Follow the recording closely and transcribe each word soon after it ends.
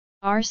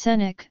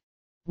Arsenic,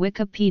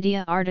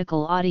 Wikipedia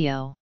article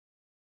audio.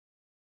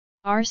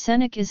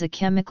 Arsenic is a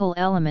chemical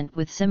element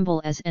with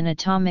symbol as an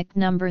atomic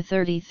number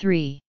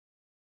 33.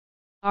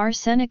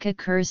 Arsenic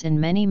occurs in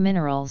many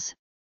minerals,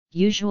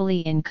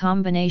 usually in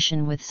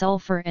combination with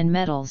sulfur and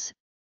metals,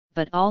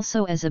 but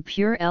also as a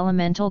pure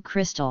elemental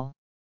crystal.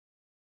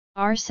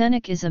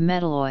 Arsenic is a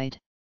metalloid.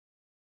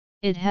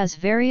 It has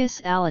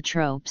various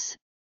allotropes,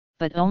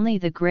 but only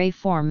the gray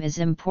form is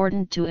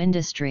important to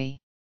industry.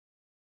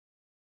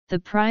 The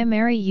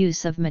primary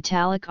use of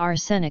metallic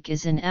arsenic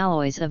is in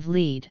alloys of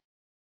lead.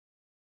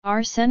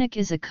 Arsenic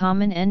is a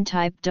common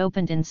N-type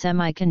dopant in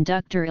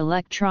semiconductor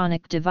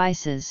electronic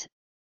devices,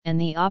 and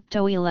the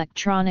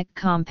optoelectronic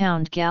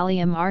compound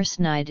gallium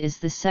arsenide is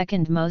the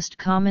second most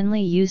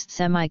commonly used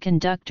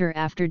semiconductor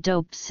after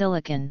doped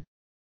silicon.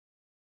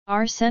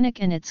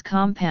 Arsenic and its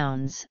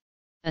compounds,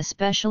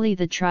 especially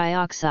the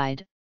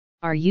trioxide,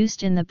 are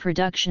used in the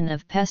production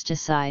of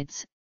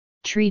pesticides,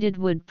 treated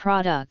wood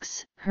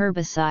products,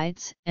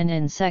 herbicides, and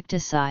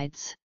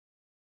insecticides.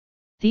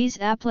 These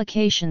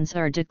applications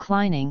are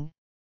declining,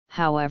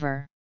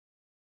 however.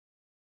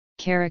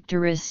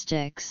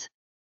 Characteristics.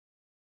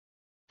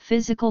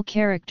 Physical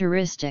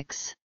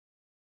characteristics.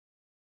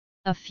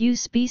 A few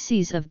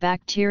species of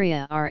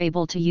bacteria are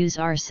able to use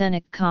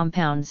arsenic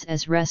compounds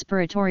as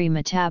respiratory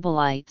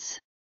metabolites.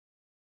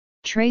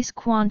 Trace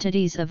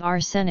quantities of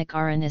arsenic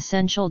are an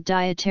essential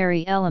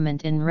dietary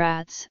element in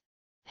rats,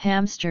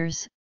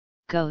 hamsters,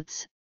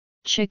 goats,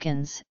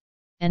 chickens,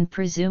 and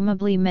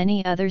presumably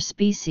many other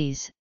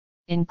species,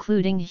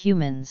 including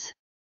humans.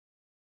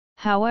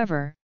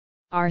 However,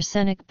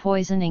 arsenic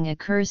poisoning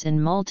occurs in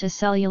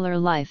multicellular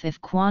life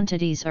if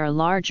quantities are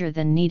larger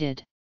than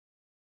needed.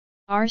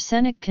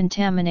 Arsenic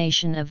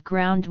contamination of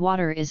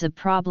groundwater is a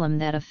problem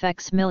that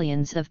affects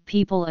millions of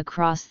people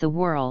across the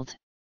world.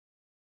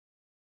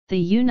 The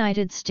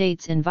United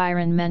States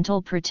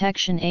Environmental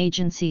Protection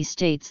Agency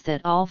states that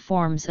all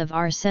forms of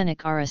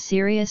arsenic are a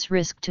serious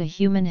risk to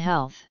human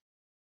health.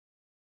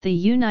 The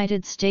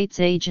United States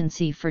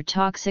Agency for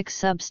Toxic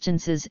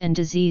Substances and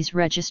Disease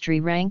Registry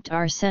ranked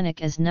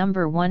arsenic as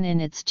number 1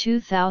 in its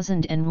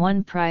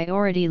 2001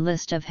 priority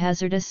list of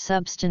hazardous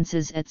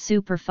substances at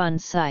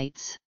Superfund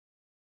sites.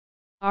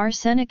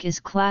 Arsenic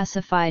is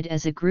classified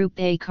as a Group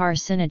A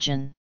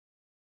carcinogen.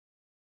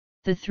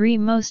 The three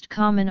most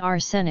common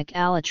arsenic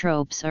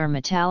allotropes are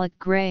metallic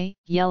gray,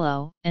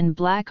 yellow, and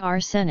black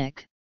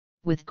arsenic,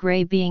 with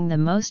gray being the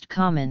most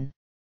common.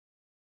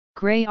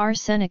 Gray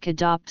arsenic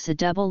adopts a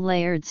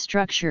double-layered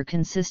structure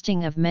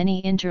consisting of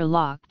many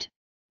interlocked,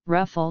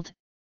 ruffled,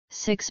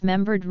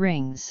 six-membered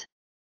rings.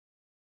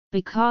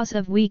 Because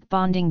of weak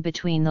bonding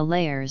between the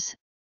layers,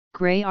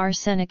 gray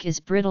arsenic is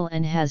brittle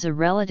and has a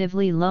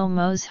relatively low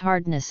Mohs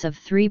hardness of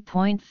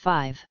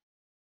 3.5.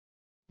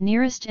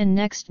 Nearest and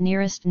next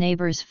nearest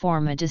neighbors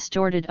form a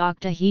distorted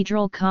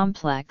octahedral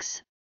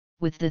complex,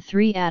 with the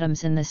three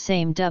atoms in the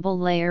same double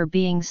layer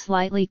being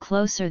slightly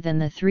closer than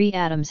the three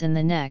atoms in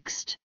the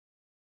next.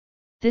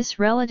 This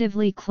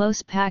relatively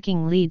close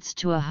packing leads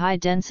to a high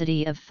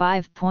density of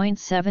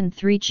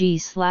 5.73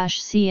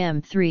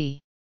 G/cm3.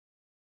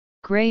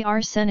 Gray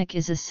arsenic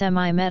is a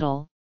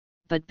semi-metal,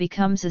 but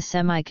becomes a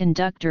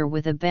semiconductor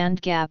with a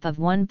band gap of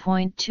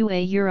 1.2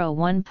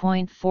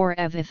 A/1.4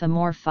 eV if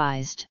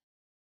amorphized.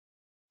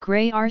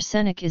 Gray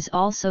arsenic is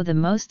also the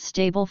most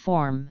stable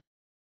form.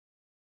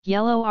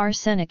 Yellow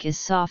arsenic is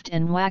soft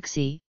and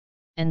waxy,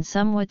 and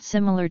somewhat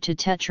similar to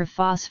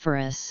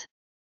tetraphosphorus.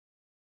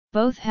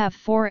 Both have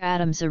four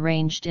atoms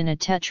arranged in a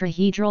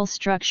tetrahedral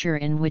structure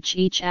in which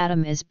each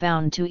atom is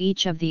bound to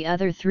each of the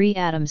other three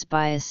atoms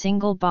by a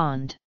single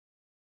bond.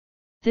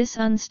 This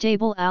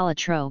unstable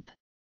allotrope,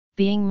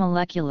 being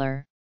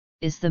molecular,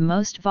 is the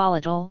most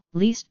volatile,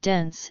 least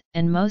dense,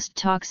 and most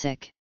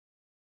toxic.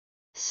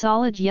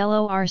 Solid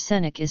yellow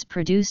arsenic is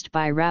produced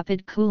by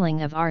rapid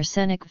cooling of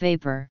arsenic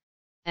vapor,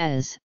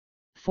 as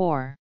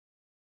 4.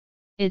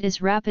 It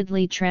is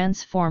rapidly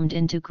transformed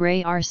into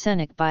gray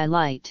arsenic by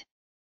light.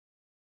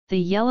 The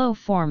yellow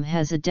form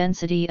has a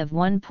density of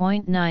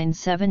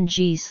 1.97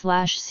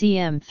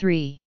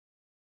 G/cm3.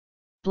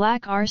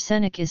 Black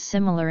arsenic is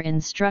similar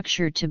in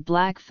structure to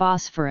black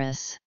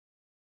phosphorus.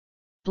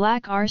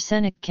 Black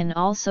arsenic can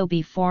also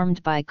be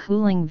formed by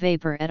cooling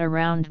vapor at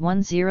around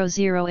 100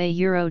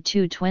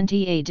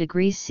 A/220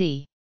 degrees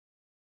C.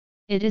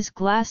 It is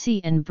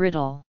glassy and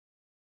brittle.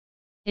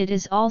 It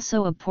is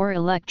also a poor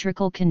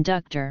electrical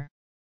conductor.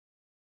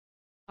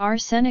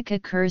 Arsenic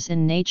occurs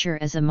in nature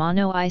as a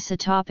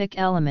monoisotopic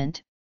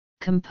element,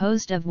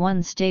 composed of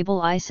one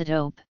stable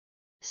isotope,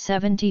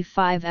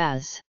 75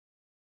 As.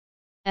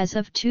 As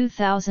of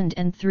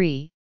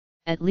 2003,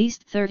 at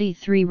least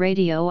 33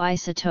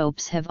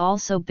 radioisotopes have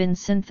also been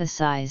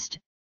synthesized,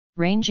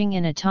 ranging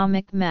in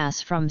atomic mass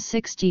from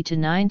 60 to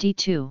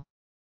 92.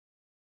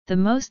 The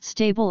most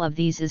stable of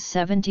these is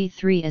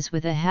 73 As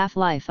with a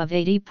half-life of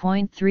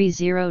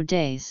 80.30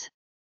 days.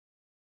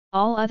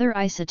 All other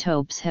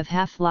isotopes have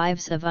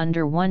half-lives of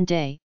under 1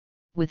 day,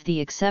 with the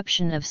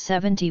exception of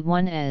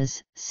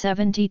 71Es,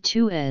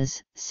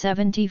 72Es,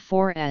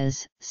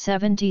 74Es,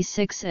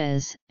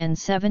 76Es, and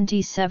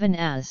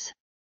 77Es.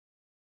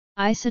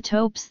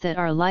 Isotopes that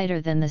are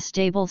lighter than the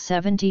stable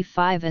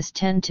 75Es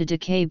tend to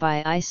decay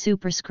by I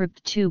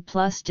superscript 2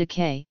 plus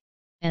decay,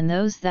 and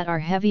those that are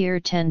heavier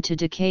tend to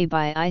decay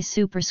by I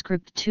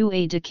superscript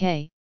 2a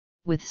decay,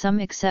 with some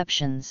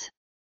exceptions.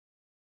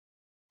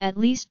 At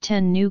least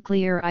 10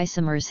 nuclear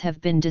isomers have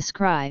been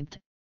described,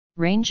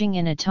 ranging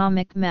in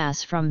atomic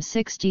mass from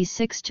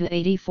 66 to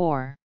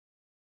 84.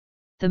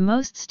 The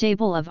most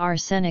stable of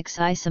arsenic's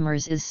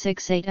isomers is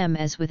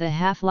 6,8Ms with a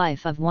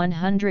half-life of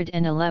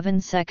 111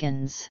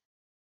 seconds.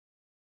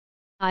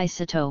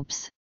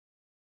 Isotopes.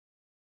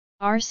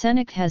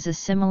 Arsenic has a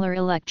similar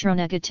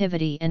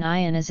electronegativity and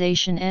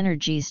ionization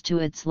energies to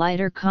its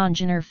lighter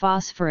congener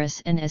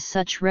phosphorus and as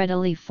such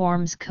readily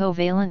forms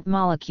covalent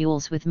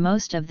molecules with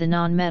most of the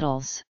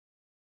nonmetals.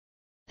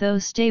 Though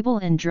stable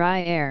in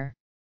dry air,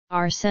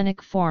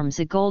 arsenic forms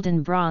a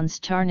golden bronze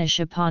tarnish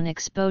upon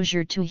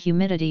exposure to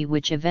humidity,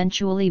 which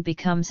eventually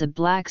becomes a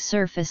black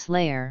surface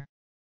layer.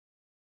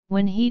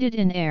 When heated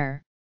in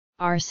air,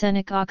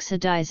 arsenic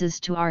oxidizes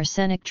to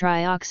arsenic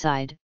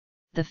trioxide.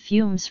 The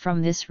fumes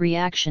from this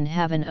reaction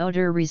have an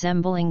odor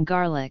resembling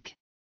garlic.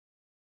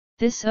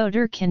 This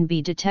odor can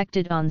be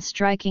detected on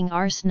striking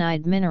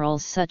arsenide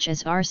minerals such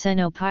as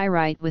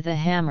arsenopyrite with a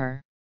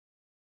hammer.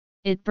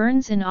 It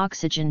burns in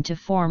oxygen to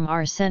form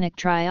arsenic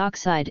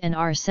trioxide and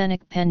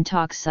arsenic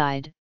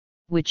pentoxide,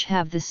 which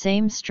have the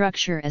same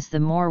structure as the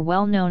more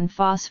well-known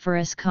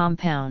phosphorus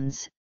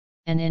compounds,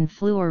 and in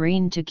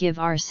fluorine to give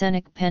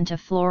arsenic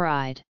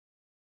pentafluoride.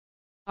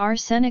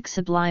 Arsenic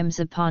sublimes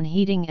upon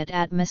heating at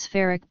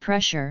atmospheric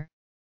pressure,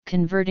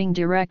 converting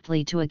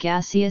directly to a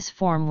gaseous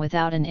form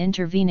without an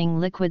intervening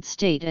liquid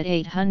state at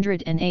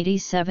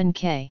 887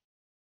 K.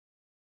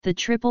 The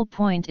triple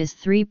point is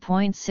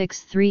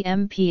 3.63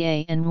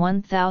 MPa and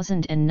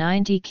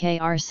 1090 K.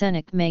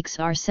 Arsenic makes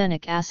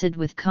arsenic acid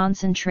with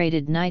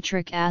concentrated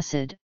nitric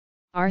acid,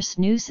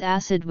 arsenic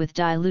acid with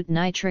dilute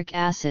nitric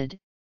acid,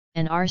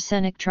 and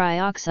arsenic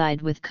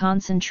trioxide with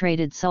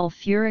concentrated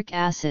sulfuric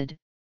acid.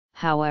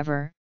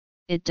 However,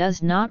 it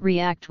does not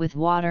react with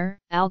water,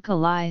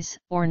 alkalis,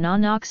 or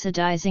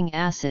non-oxidizing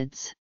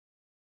acids.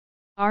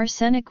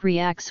 Arsenic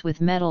reacts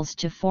with metals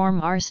to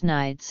form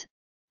arsenides,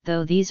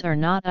 though these are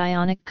not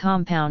ionic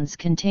compounds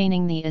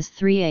containing the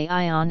As3A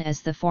ion,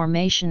 as the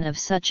formation of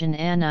such an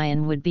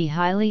anion would be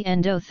highly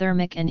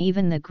endothermic, and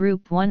even the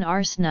group 1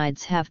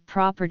 arsenides have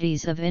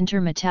properties of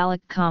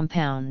intermetallic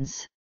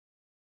compounds.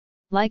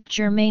 Like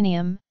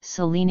germanium,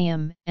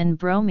 selenium, and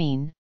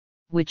bromine,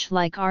 which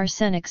like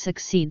arsenic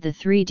succeed the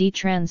 3D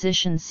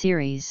transition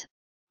series,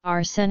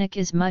 arsenic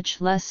is much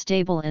less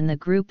stable in the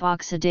group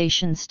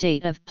oxidation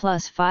state of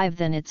 +5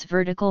 than its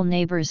vertical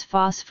neighbors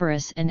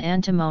phosphorus and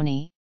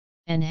antimony,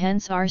 and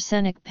hence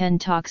arsenic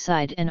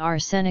pentoxide and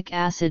arsenic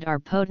acid are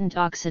potent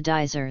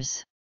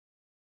oxidizers.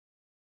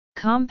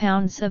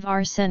 Compounds of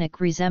arsenic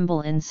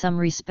resemble in some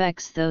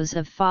respects those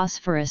of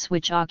phosphorus,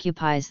 which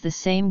occupies the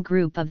same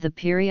group of the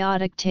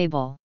periodic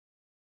table.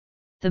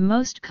 The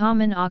most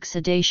common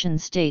oxidation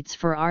states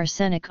for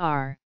arsenic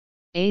are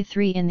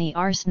A3 in the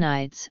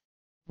arsenides,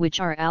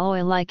 which are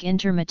alloy-like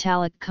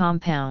intermetallic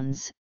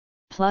compounds,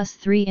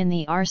 +3 in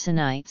the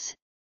arsenites,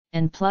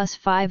 and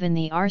 +5 in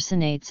the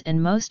arsenates and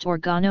most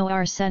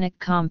organoarsenic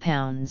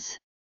compounds.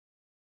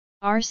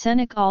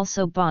 Arsenic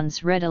also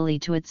bonds readily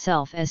to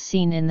itself, as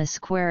seen in the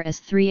square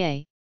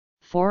As3A,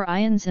 4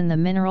 ions in the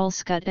mineral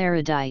scut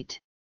erudite.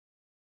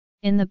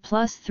 In the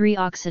 +3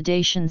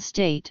 oxidation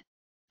state,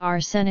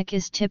 arsenic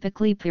is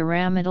typically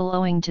pyramidal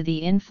owing to the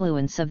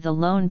influence of the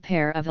lone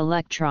pair of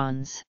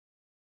electrons.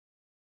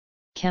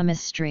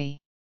 Chemistry.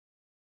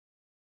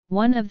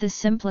 One of the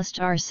simplest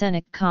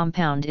arsenic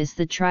compound is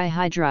the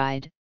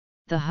trihydride,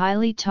 the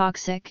highly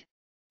toxic,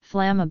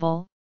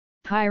 flammable,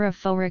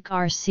 pyrophoric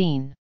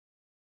arsine.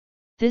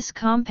 This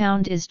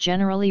compound is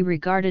generally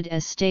regarded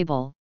as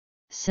stable,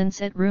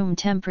 since at room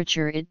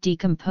temperature it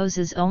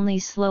decomposes only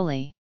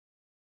slowly.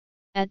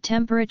 At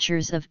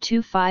temperatures of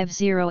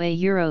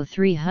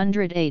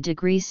 250°-300°C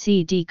degrees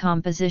C,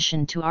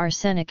 decomposition to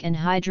arsenic and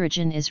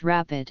hydrogen is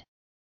rapid.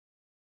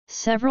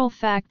 Several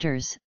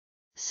factors,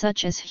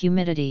 such as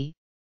humidity,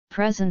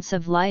 presence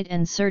of light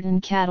and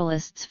certain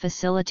catalysts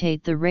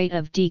facilitate the rate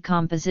of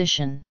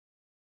decomposition.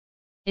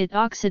 It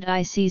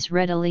oxidizes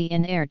readily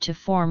in air to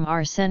form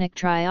arsenic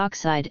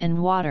trioxide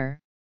and water,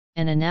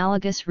 and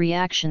analogous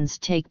reactions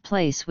take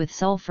place with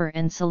sulfur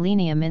and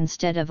selenium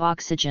instead of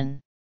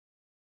oxygen.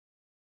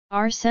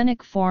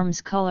 Arsenic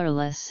forms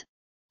colorless,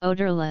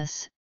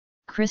 odorless,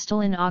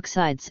 crystalline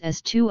oxides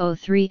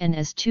As2O3 and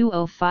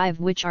As2O5,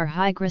 which are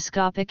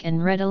hygroscopic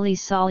and readily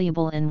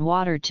soluble in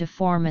water to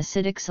form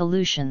acidic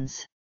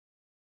solutions.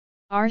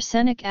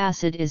 Arsenic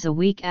acid is a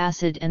weak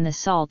acid and the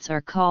salts are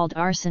called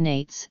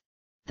arsenates,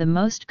 the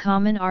most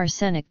common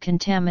arsenic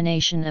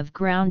contamination of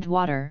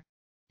groundwater,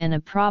 and a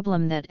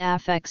problem that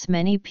affects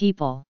many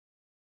people.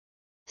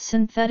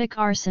 Synthetic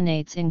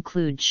arsenates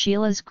include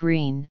Scheele's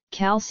green,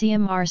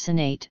 calcium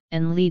arsenate,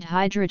 and lead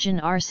hydrogen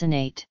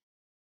arsenate.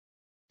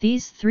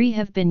 These three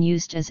have been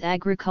used as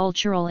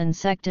agricultural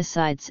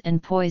insecticides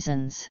and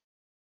poisons.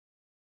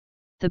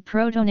 The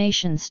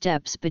protonation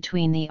steps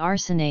between the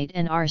arsenate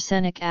and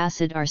arsenic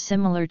acid are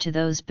similar to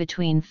those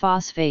between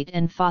phosphate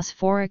and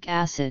phosphoric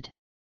acid.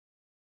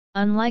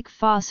 Unlike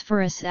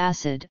phosphorus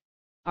acid,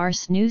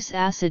 arsenic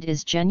acid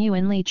is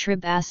genuinely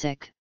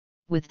tribacic,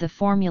 with the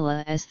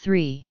formula as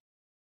 3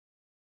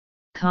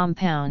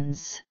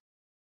 compounds.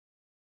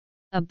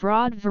 A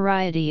broad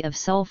variety of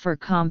sulfur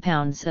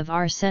compounds of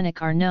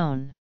arsenic are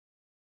known.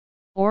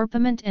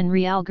 Orpiment and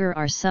realgar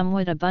are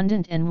somewhat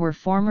abundant and were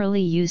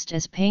formerly used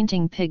as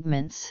painting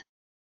pigments.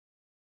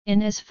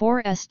 In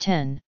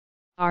S4S10,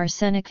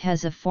 arsenic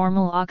has a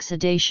formal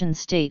oxidation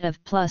state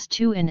of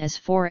 +2 in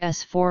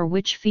S4S4,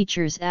 which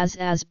features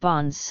as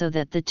bonds so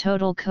that the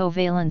total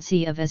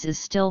covalency of As is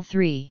still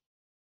 3.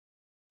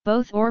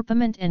 Both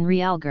orpiment and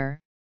realgar,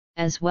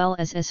 as well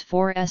as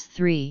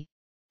S4S3,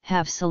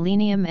 have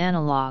selenium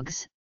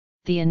analogues.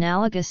 The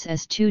analogous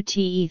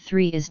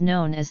S2Te3 is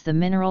known as the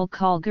mineral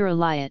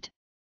chalgorolite,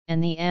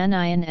 and the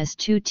anion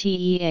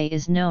S2Tea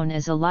is known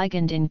as a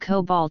ligand in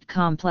cobalt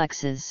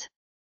complexes.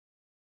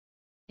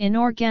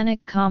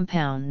 Inorganic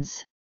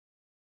compounds.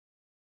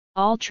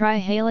 All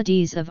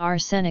trihalides of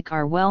arsenic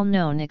are well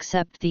known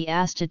except the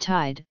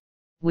astatide,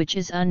 which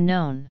is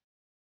unknown.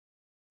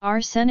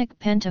 Arsenic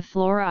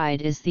pentafluoride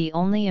is the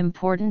only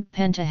important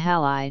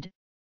pentahalide,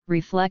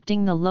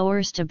 reflecting the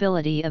lower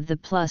stability of the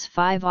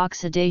 +5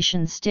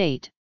 oxidation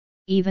state.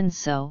 Even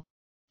so,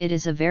 it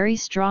is a very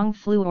strong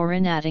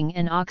fluorinating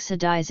and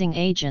oxidizing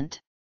agent.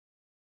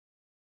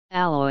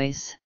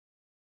 Alloys.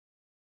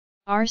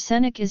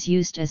 Arsenic is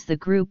used as the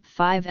group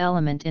 5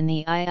 element in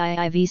the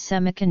IIIV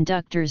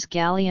semiconductors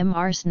gallium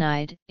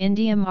arsenide,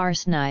 indium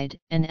arsenide,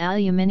 and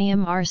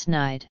aluminium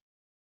arsenide.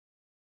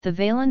 The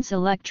valence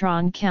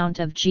electron count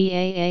of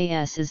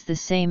GaAs is the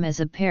same as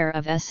a pair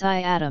of Si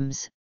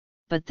atoms,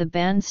 but the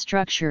band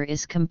structure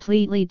is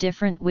completely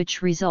different,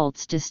 which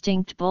results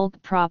distinct bulk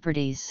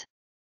properties.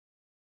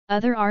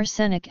 Other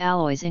arsenic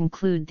alloys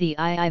include the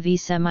IIV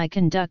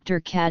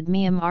semiconductor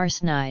cadmium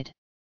arsenide.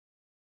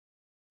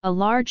 A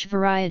large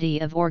variety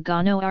of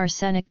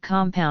organoarsenic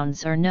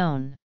compounds are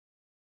known.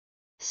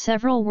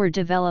 Several were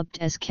developed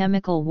as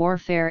chemical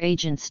warfare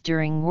agents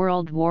during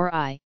World War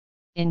I,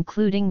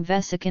 including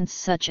vesicants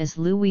such as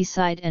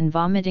lewisite and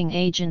vomiting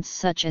agents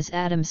such as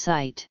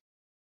atomsite.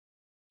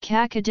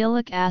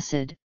 Cacodylic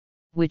acid,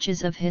 which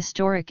is of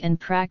historic and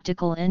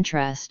practical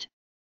interest,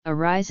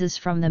 arises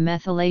from the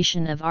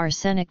methylation of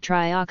arsenic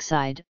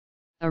trioxide,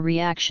 a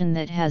reaction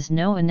that has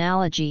no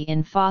analogy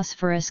in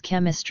phosphorus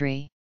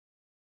chemistry.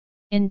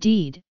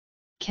 Indeed,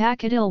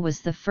 cacodyl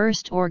was the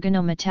first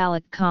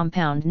organometallic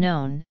compound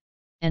known,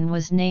 and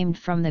was named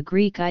from the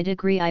Greek I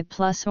degree I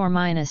plus or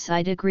minus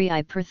I degree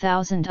I per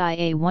thousand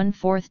Ia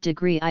 1/4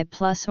 degree I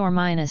plus or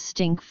minus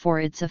stink for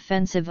its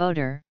offensive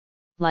odor.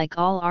 Like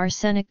all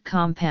arsenic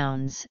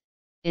compounds,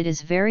 it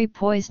is very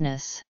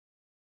poisonous.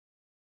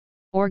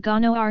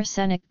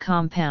 Organoarsenic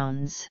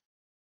compounds.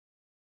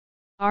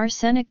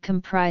 Arsenic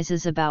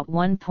comprises about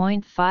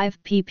 1.5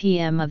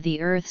 ppm of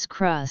the Earth's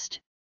crust,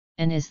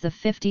 and is the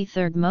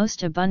 53rd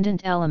most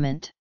abundant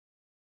element.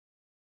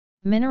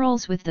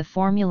 Minerals with the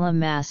formula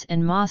Mas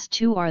and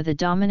Mos2 are the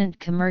dominant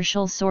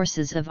commercial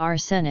sources of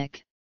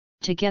arsenic,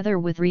 together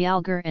with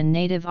realgar and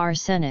native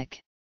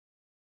arsenic.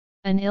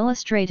 An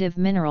illustrative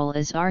mineral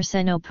is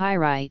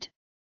arsenopyrite,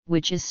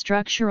 which is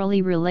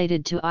structurally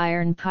related to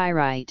iron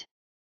pyrite.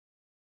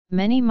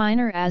 Many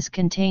minor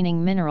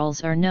As-containing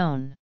minerals are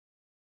known.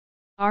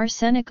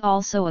 Arsenic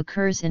also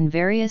occurs in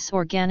various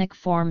organic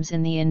forms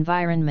in the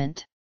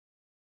environment.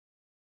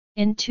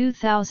 In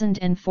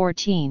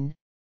 2014,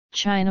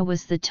 China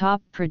was the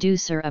top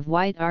producer of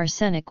white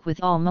arsenic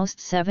with almost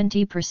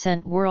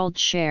 70% world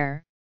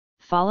share,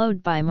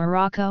 followed by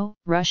Morocco,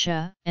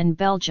 Russia, and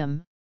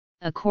Belgium,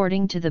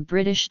 according to the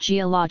British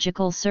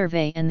Geological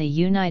Survey and the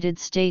United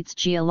States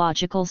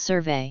Geological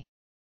Survey.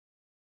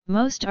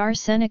 Most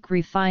arsenic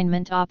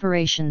refinement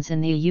operations in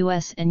the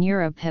US and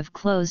Europe have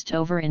closed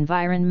over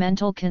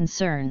environmental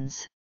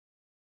concerns.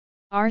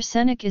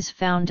 Arsenic is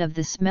found of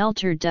the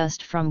smelter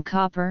dust from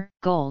copper,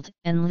 gold,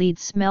 and lead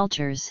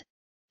smelters,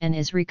 and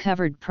is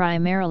recovered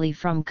primarily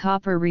from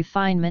copper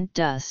refinement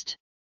dust.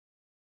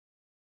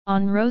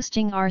 On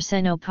roasting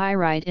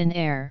arsenopyrite in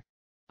air,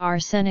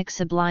 arsenic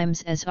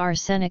sublimes as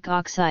arsenic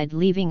oxide,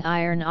 leaving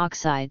iron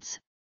oxides,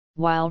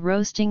 while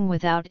roasting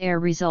without air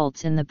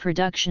results in the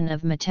production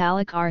of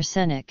metallic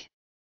arsenic.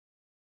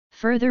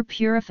 Further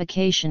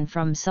purification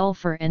from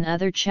sulfur and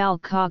other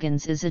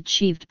chalcogons is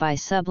achieved by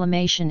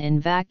sublimation in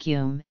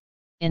vacuum,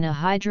 in a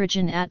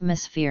hydrogen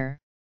atmosphere,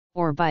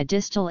 or by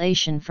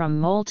distillation from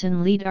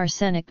molten lead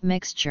arsenic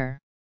mixture.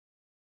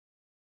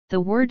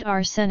 The word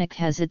arsenic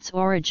has its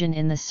origin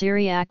in the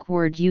Syriac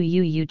word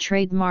UUU,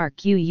 trademark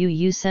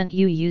UUU sent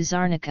UU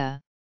Zarnica,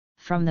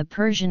 from the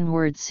Persian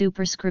word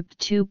superscript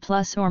 2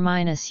 plus or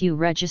minus U,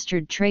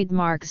 registered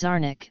trademark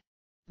Zarnik,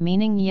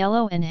 meaning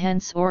yellow and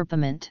hence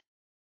orpiment.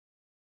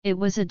 It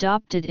was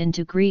adopted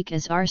into Greek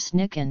as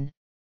arsenikon,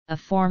 a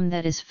form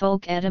that is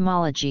folk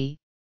etymology,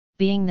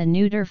 being the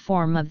neuter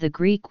form of the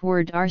Greek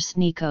word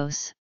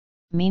arsenikos,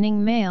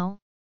 meaning male,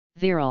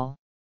 virile.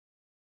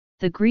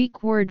 The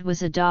Greek word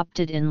was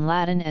adopted in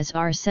Latin as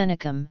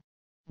arsenicum,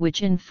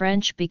 which in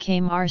French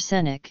became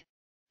arsenic,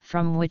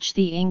 from which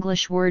the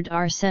English word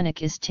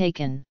arsenic is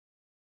taken.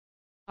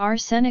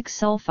 Arsenic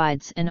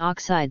sulfides and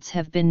oxides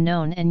have been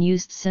known and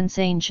used since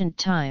ancient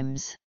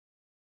times.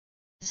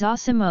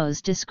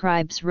 Zosimos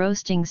describes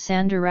roasting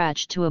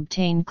sandarach to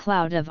obtain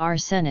cloud of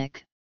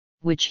arsenic,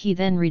 which he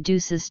then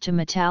reduces to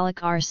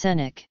metallic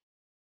arsenic.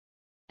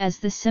 As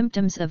the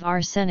symptoms of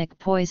arsenic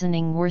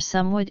poisoning were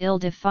somewhat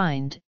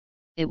ill-defined,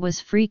 it was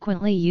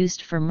frequently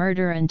used for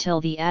murder until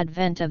the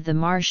advent of the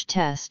Marsh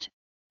test,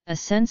 a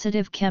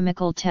sensitive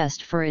chemical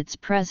test for its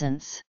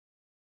presence.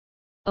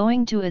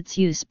 Owing to its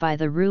use by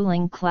the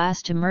ruling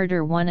class to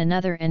murder one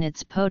another and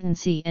its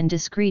potency and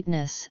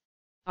discreetness,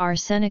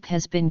 arsenic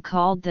has been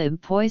called the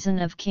poison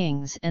of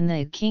kings and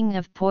the king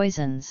of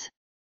poisons.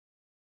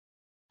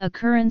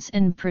 Occurrence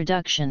and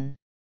production.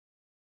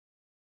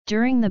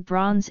 During the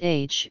Bronze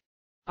Age,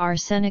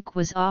 arsenic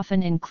was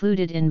often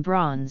included in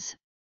bronze,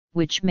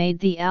 which made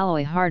the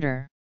alloy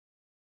harder.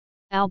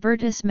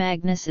 Albertus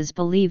Magnus is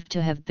believed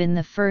to have been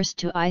the first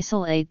to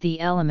isolate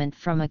the element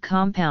from a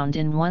compound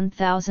in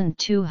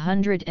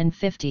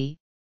 1250,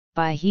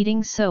 by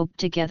heating soap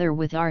together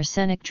with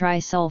arsenic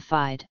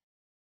trisulfide.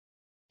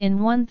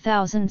 In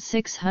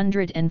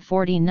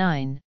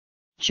 1649,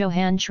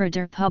 Johann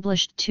Schroeder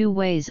published 2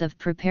 ways of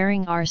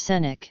preparing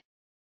arsenic.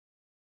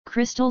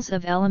 Crystals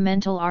of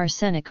elemental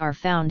arsenic are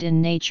found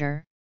in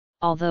nature,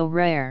 although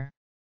rare.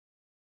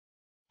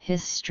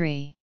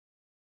 History.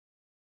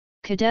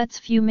 Cadet's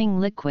fuming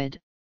liquid,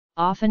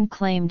 often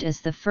claimed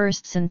as the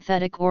first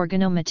synthetic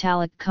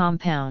organometallic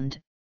compound,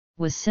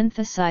 was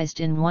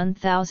synthesized in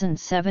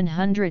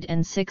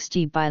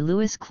 1760 by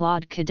Louis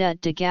Claude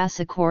Cadet de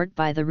Gassecourt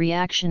by the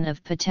reaction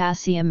of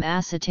potassium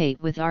acetate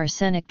with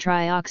arsenic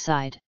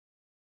trioxide.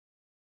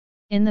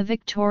 In the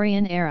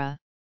Victorian era,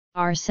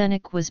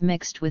 arsenic was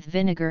mixed with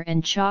vinegar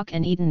and chalk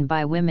and eaten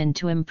by women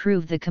to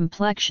improve the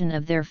complexion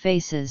of their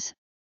faces,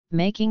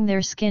 making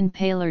their skin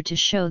paler to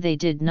show they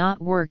did not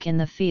work in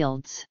the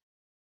fields.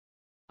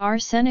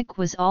 Arsenic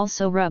was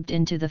also rubbed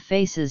into the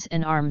faces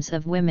and arms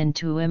of women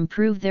to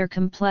improve their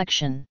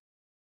complexion.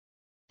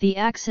 The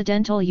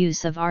accidental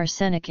use of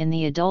arsenic in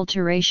the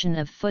adulteration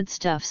of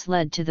foodstuffs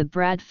led to the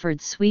Bradford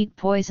sweet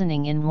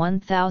poisoning in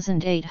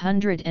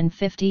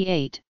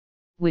 1858,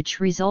 which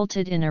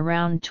resulted in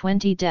around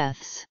 20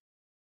 deaths.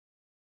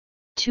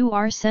 2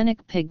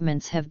 arsenic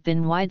pigments have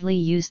been widely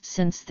used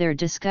since their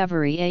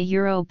discovery: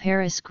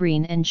 Paris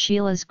green and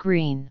Sheila's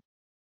green.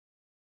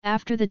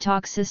 After the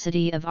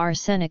toxicity of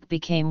arsenic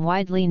became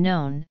widely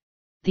known,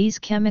 these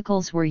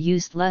chemicals were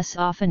used less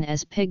often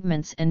as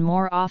pigments and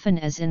more often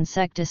as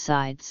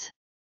insecticides.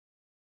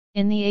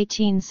 In the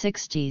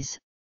 1860s,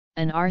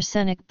 an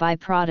arsenic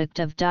byproduct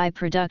of dye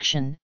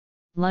production,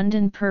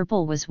 London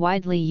purple, was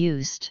widely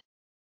used.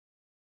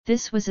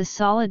 This was a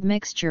solid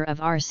mixture of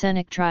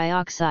arsenic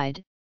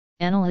trioxide,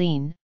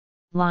 aniline,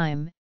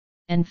 lime,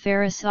 and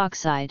ferrous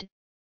oxide,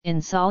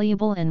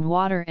 insoluble in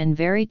water and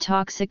very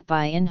toxic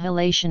by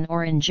inhalation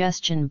or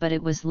ingestion, but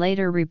it was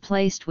later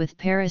replaced with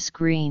Paris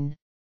green,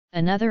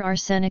 another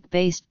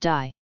arsenic-based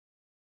dye.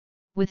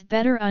 With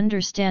better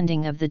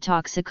understanding of the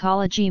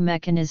toxicology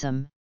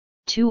mechanism,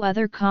 2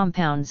 other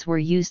compounds were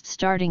used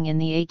starting in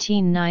the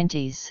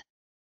 1890s.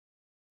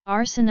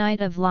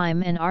 Arsenite of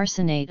lime and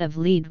arsenate of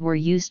lead were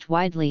used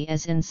widely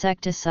as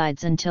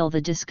insecticides until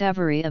the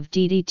discovery of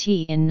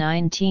DDT in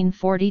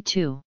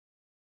 1942.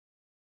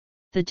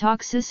 The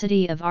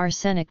toxicity of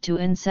arsenic to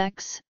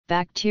insects,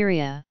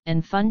 bacteria,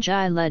 and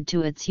fungi led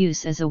to its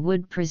use as a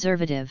wood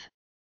preservative.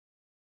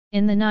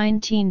 In the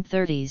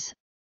 1930s,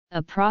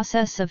 a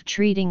process of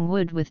treating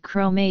wood with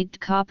chromate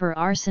copper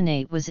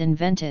arsenate was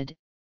invented,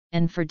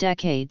 and for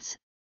decades,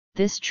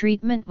 this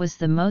treatment was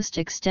the most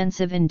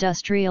extensive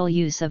industrial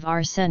use of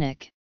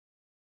arsenic.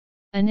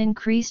 An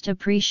increased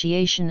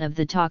appreciation of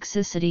the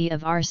toxicity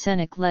of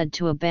arsenic led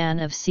to a ban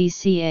of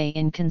CCA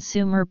in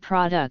consumer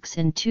products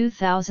in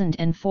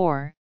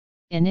 2004,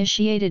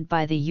 initiated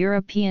by the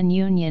European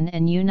Union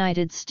and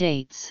United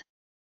States.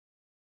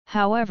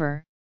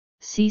 However,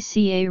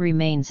 CCA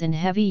remains in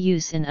heavy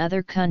use in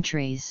other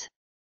countries.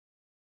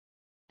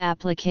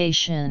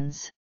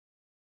 Applications: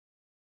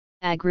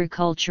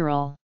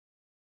 agricultural,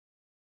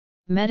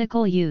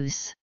 medical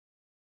use.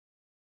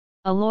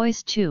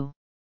 Alloys too.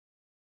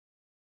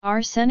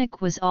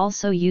 Arsenic was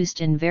also used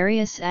in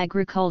various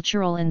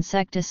agricultural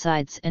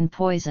insecticides and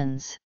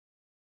poisons.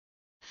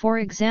 For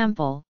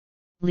example,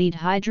 lead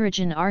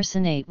hydrogen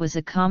arsenate was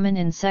a common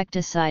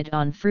insecticide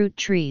on fruit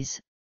trees,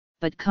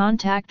 but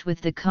contact with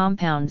the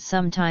compound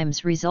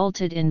sometimes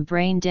resulted in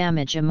brain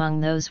damage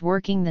among those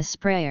working the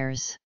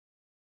sprayers.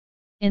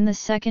 In the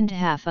second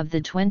half of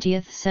the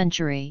 20th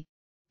century,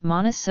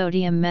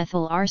 monosodium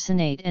methyl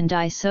arsenate and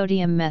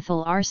disodium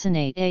methyl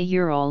arsenate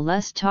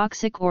less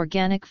toxic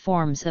organic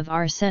forms of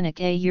arsenic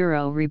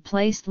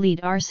replaced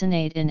lead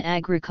arsenate in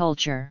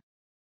agriculture.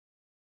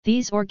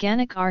 These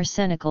organic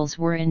arsenicals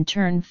were in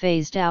turn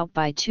phased out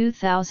by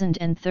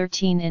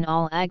 2013 in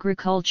all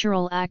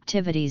agricultural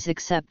activities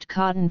except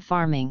cotton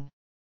farming.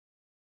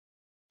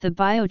 The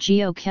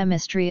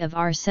biogeochemistry of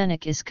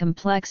arsenic is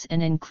complex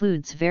and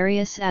includes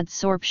various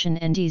adsorption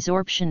and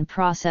desorption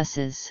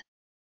processes.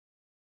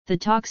 The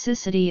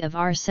toxicity of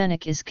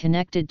arsenic is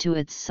connected to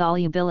its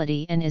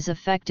solubility and is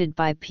affected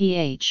by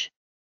pH.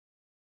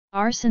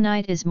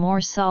 Arsenite is more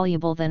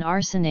soluble than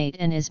arsenate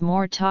and is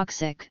more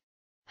toxic.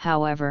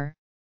 However,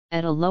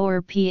 at a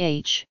lower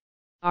pH,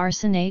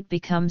 arsenate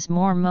becomes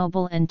more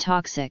mobile and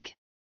toxic.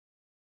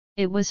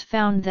 It was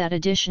found that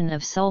addition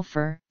of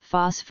sulfur,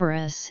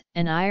 phosphorus,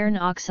 and iron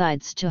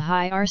oxides to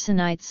high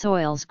arsenite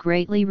soils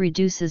greatly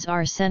reduces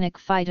arsenic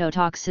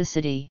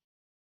phytotoxicity.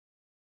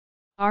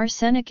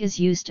 Arsenic is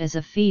used as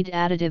a feed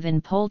additive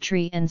in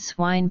poultry and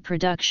swine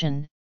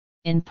production,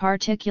 in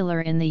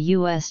particular in the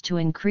U.S. to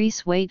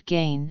increase weight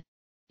gain,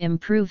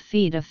 improve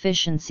feed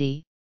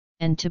efficiency,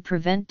 and to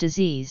prevent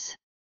disease.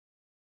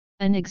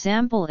 An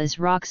example is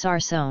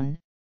roxarsone,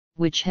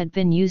 which had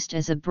been used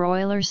as a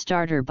broiler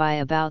starter by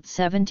about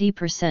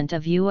 70%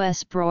 of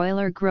U.S.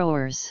 broiler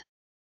growers.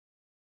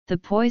 The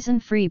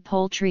Poison-Free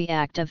Poultry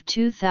Act of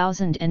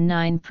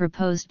 2009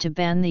 proposed to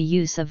ban the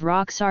use of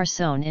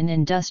roxarsone in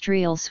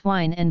industrial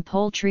swine and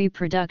poultry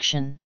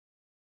production.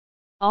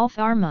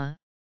 Alpharma,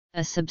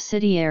 a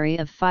subsidiary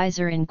of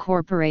Pfizer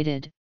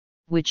Incorporated,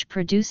 which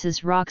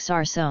produces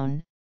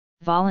roxarsone,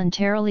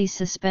 voluntarily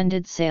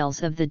suspended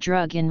sales of the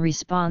drug in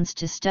response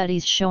to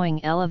studies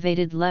showing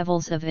elevated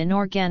levels of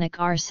inorganic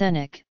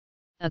arsenic,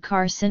 a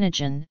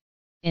carcinogen,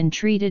 in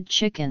treated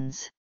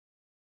chickens.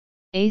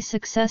 A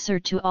successor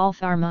to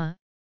Alpharma,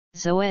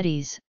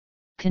 Zoetis,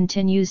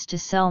 continues to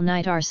sell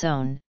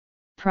nitarsone,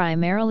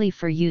 primarily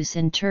for use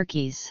in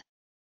turkeys.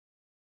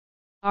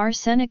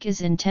 Arsenic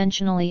is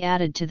intentionally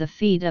added to the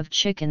feed of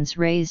chickens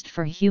raised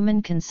for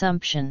human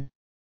consumption.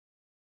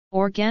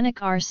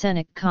 Organic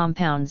arsenic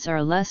compounds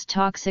are less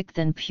toxic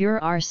than pure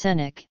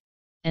arsenic,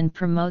 and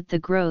promote the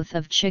growth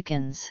of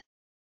chickens.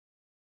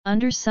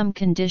 Under some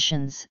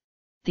conditions,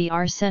 the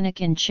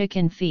arsenic in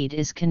chicken feed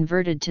is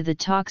converted to the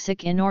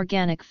toxic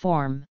inorganic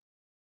form.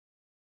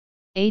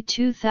 A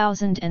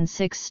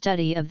 2006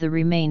 study of the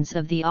remains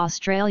of the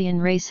Australian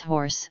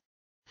racehorse,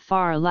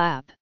 Phar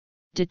Lap,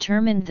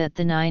 determined that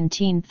the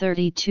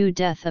 1932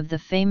 death of the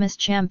famous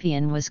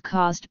champion was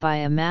caused by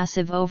a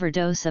massive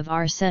overdose of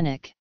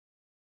arsenic.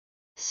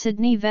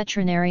 Sydney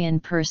veterinarian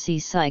Percy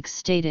Sykes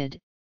stated,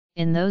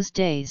 "In those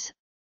days,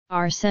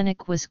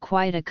 arsenic was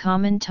quite a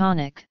common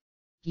tonic,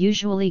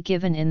 usually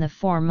given in the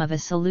form of a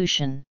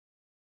solution.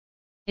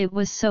 It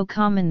was so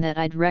common that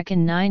I'd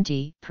reckon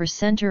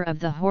 90% of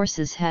the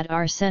horses had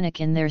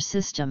arsenic in their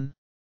system."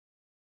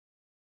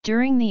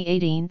 During the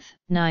 18th,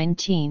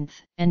 19th,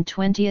 and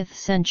 20th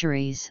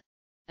centuries,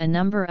 a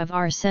number of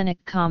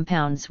arsenic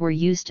compounds were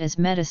used as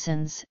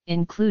medicines,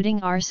 including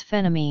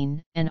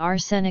arsphenamine and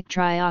arsenic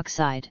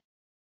trioxide.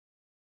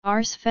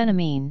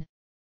 Arsphenamine,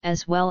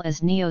 as well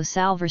as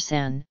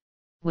neosalvarsan,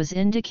 was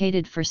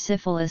indicated for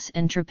syphilis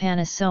and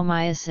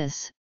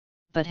trypanosomiasis,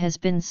 but has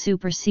been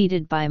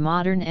superseded by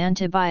modern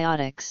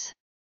antibiotics.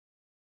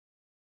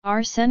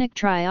 Arsenic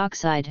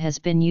trioxide has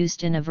been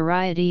used in a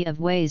variety of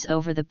ways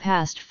over the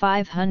past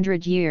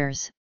 500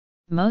 years,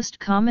 most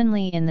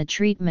commonly in the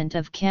treatment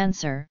of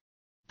cancer,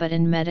 but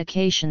in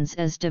medications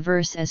as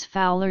diverse as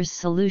Fowler's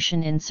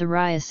solution in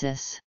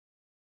psoriasis.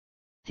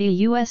 The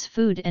U.S.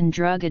 Food and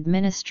Drug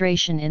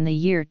Administration in the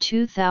year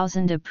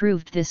 2000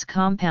 approved this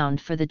compound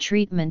for the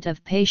treatment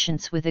of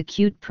patients with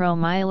acute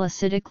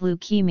promyelocytic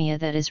leukemia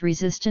that is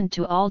resistant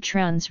to all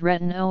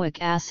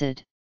trans-retinoic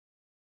acid.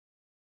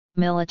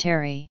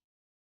 Military.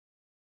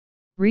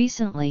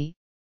 Recently,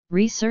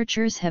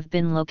 researchers have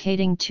been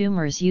locating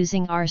tumors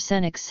using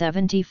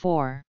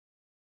arsenic-74.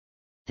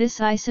 This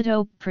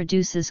isotope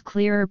produces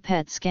clearer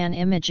PET scan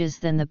images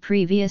than the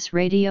previous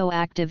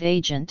radioactive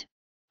agent,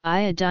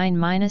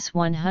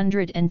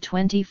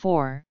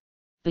 iodine-124,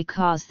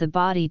 because the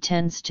body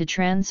tends to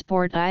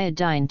transport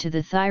iodine to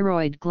the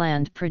thyroid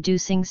gland,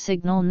 producing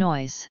signal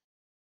noise.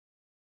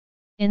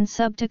 In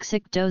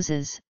subtoxic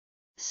doses,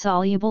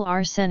 soluble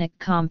arsenic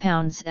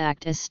compounds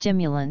act as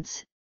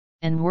stimulants,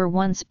 and were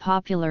once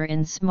popular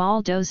in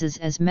small doses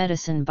as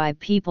medicine by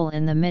people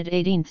in the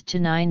mid-18th to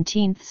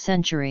 19th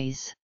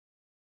centuries.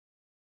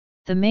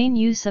 The main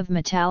use of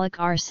metallic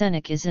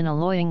arsenic is in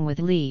alloying with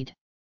lead.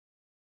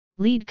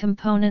 Lead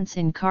components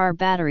in car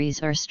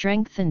batteries are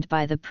strengthened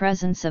by the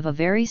presence of a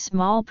very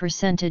small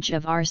percentage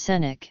of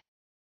arsenic.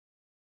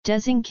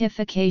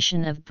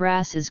 Dezincification of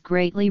brass is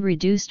greatly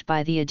reduced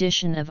by the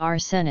addition of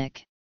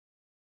arsenic.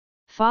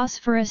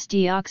 Phosphorus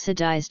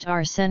deoxidized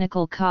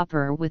arsenical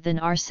copper with an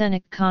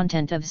arsenic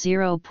content of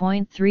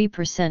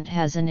 0.3%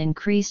 has an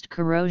increased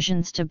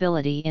corrosion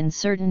stability in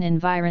certain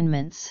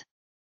environments.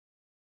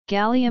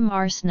 Gallium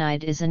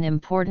arsenide is an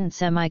important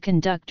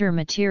semiconductor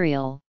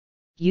material,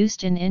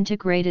 used in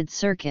integrated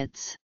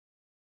circuits.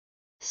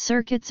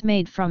 Circuits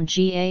made from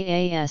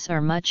GaAs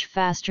are much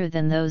faster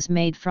than those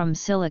made from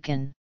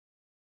silicon.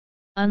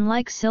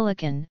 Unlike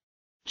silicon,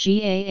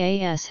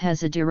 GaAs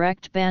has a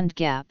direct band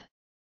gap,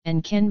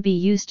 and can be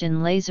used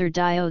in laser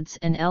diodes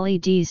and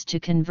LEDs to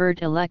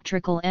convert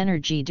electrical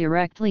energy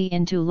directly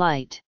into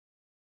light.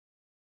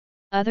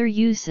 Other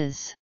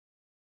uses.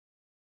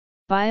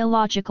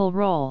 Biological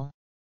role.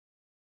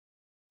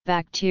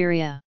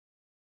 Bacteria.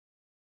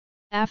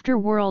 After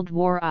World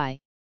War I,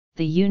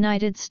 the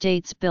United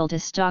States built a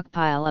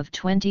stockpile of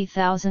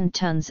 20,000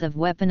 tons of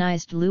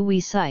weaponized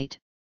lewisite,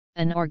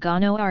 an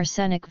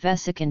organoarsenic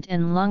vesicant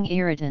and lung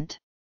irritant.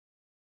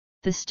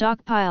 The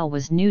stockpile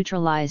was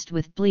neutralized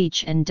with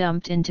bleach and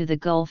dumped into the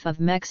Gulf of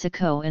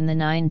Mexico in the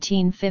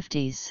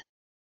 1950s.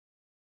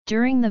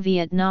 During the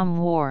Vietnam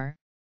War,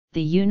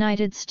 the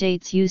United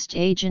States used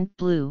Agent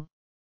Blue,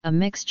 a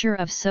mixture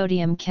of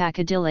sodium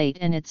cacodyllate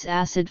and its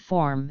acid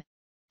form,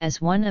 as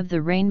one of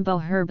the rainbow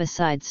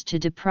herbicides to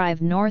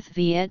deprive North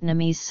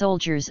Vietnamese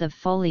soldiers of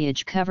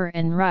foliage cover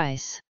and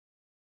rice.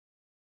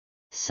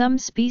 Some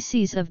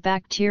species of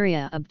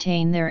bacteria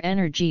obtain their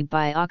energy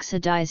by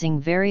oxidizing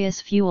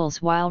various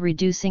fuels while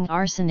reducing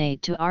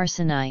arsenate to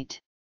arsenite.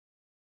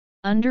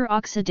 Under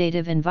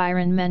oxidative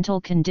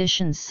environmental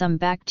conditions, some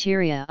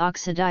bacteria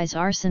oxidize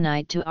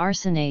arsenite to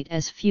arsenate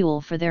as fuel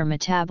for their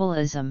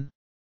metabolism.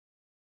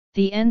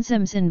 The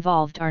enzymes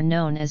involved are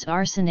known as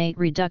arsenate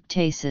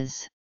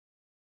reductases.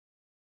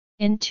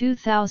 In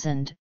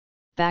 2000,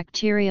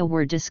 bacteria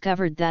were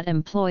discovered that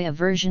employ a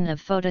version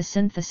of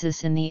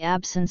photosynthesis in the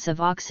absence of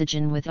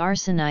oxygen with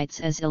arsenites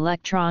as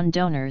electron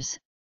donors,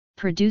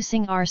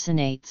 producing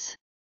arsenates.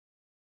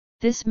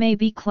 This may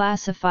be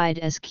classified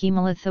as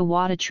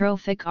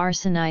chemolithotrophic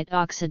arsenite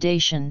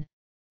oxidation,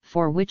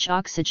 for which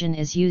oxygen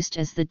is used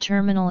as the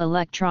terminal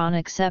electron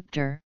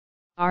acceptor,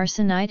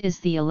 arsenite is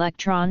the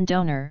electron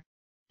donor,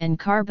 and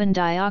carbon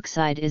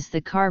dioxide is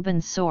the carbon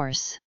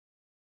source.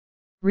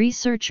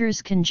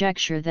 Researchers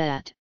conjecture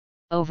that,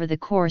 over the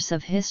course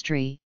of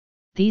history,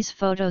 these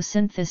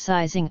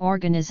photosynthesizing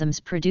organisms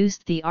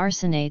produced the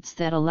arsenates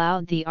that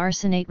allowed the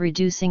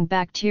arsenate-reducing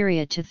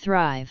bacteria to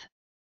thrive.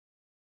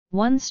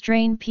 One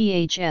strain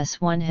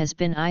PHS1 has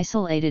been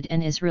isolated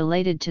and is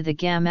related to the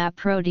gamma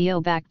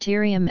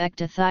proteobacterium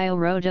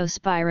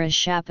Ectothiorhodospira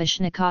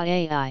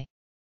shaposhnikai.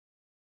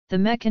 The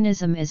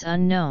mechanism is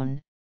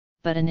unknown,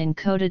 but an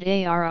encoded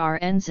ARR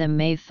enzyme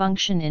may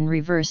function in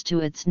reverse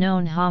to its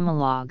known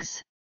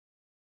homologs.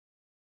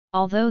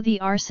 Although the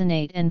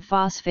arsenate and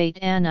phosphate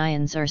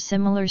anions are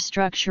similar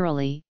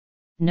structurally,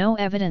 no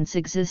evidence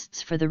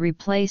exists for the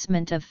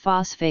replacement of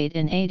phosphate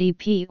in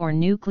ADP or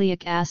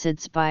nucleic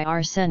acids by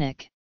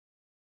arsenic.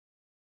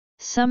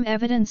 Some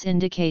evidence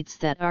indicates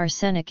that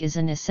arsenic is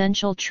an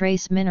essential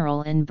trace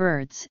mineral in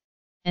birds,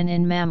 and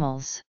in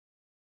mammals.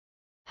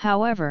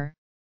 However,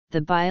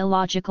 the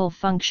biological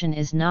function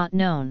is not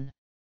known.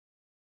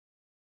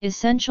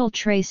 Essential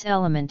trace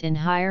element in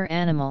higher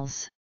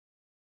animals.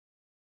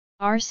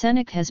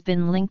 Arsenic has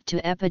been linked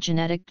to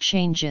epigenetic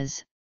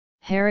changes,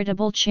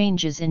 heritable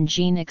changes in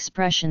gene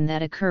expression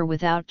that occur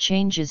without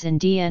changes in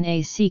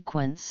DNA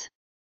sequence.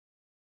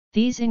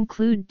 These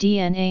include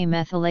DNA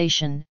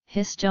methylation,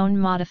 histone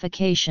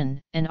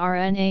modification, and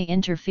RNA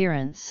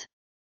interference.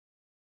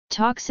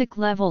 Toxic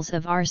levels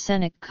of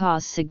arsenic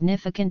cause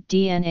significant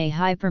DNA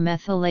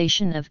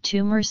hypermethylation of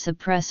tumor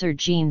suppressor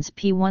genes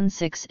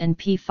P16 and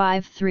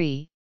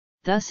P53,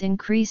 thus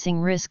increasing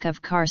risk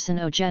of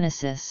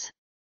carcinogenesis.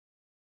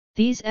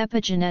 These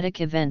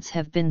epigenetic events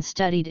have been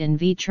studied in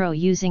vitro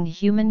using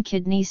human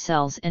kidney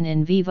cells and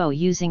in vivo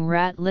using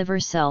rat liver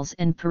cells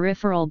and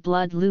peripheral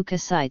blood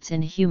leukocytes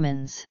in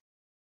humans.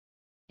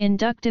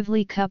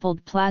 Inductively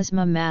coupled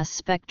plasma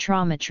mass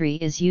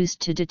spectrometry is used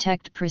to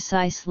detect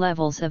precise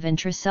levels of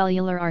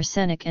intracellular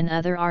arsenic and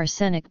other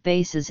arsenic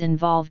bases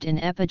involved in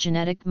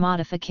epigenetic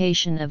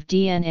modification of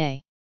DNA.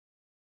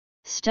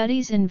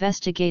 Studies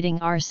investigating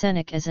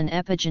arsenic as an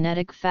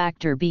epigenetic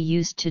factor be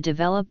used to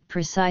develop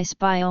precise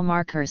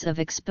biomarkers of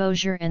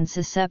exposure and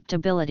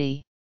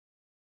susceptibility.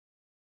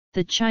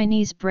 The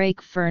Chinese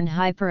brake fern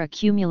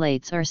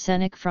hyperaccumulates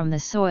arsenic from the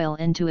soil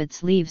into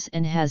its leaves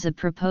and has a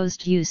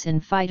proposed use in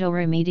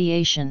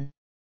phytoremediation.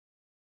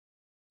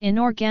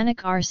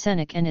 Inorganic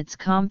arsenic and its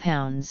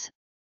compounds,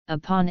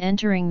 upon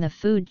entering the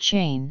food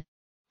chain,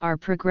 are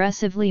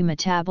progressively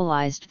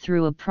metabolized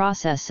through a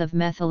process of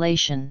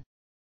methylation.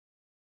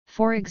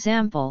 For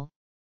example,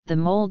 the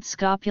mold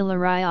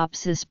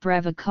Scopulariopsis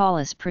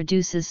brevicalis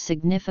produces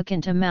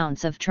significant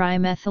amounts of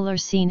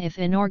trimethylurcine if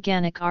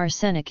inorganic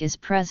arsenic is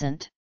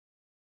present.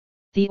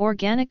 The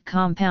organic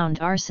compound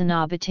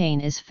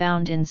arsenobutane is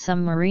found in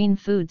some marine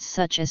foods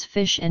such as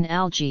fish and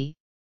algae,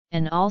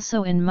 and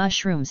also in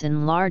mushrooms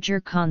in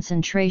larger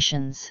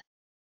concentrations.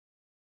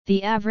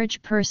 The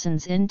average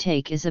person's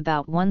intake is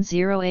about 10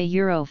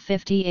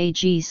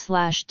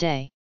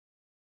 ag/day.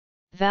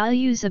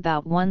 Values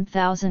about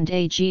 1000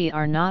 ag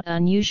are not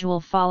unusual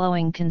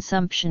following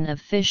consumption of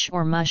fish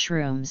or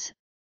mushrooms,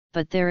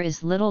 but there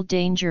is little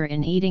danger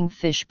in eating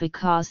fish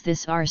because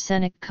this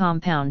arsenic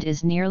compound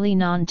is nearly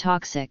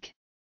non-toxic.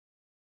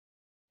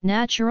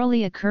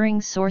 Naturally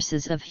occurring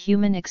sources of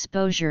human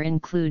exposure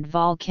include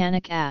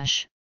volcanic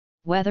ash,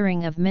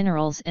 weathering of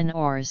minerals and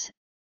ores,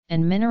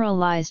 and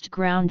mineralized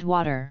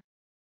groundwater.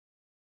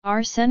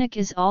 Arsenic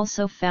is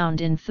also found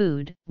in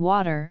food,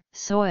 water,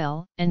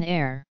 soil, and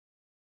air.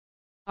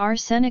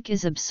 Arsenic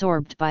is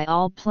absorbed by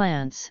all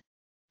plants,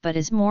 but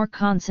is more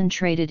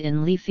concentrated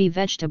in leafy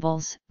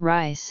vegetables,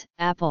 rice,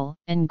 apple,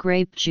 and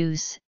grape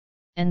juice,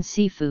 and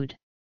seafood.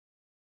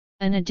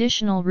 An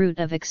additional route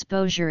of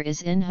exposure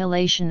is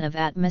inhalation of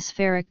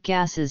atmospheric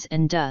gases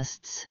and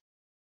dusts.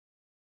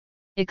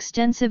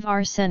 Extensive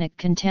arsenic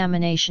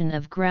contamination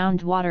of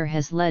groundwater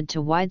has led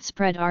to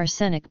widespread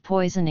arsenic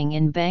poisoning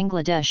in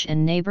Bangladesh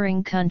and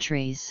neighboring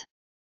countries.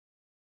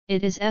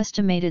 It is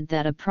estimated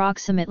that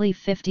approximately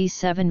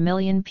 57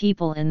 million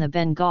people in the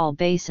Bengal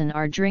Basin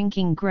are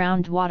drinking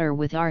groundwater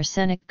with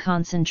arsenic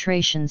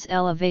concentrations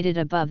elevated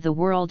above the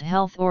World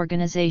Health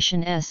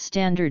Organization's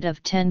standard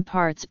of 10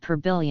 parts per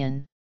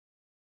billion.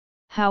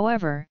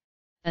 However,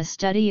 a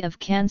study of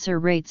cancer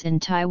rates in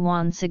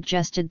Taiwan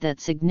suggested that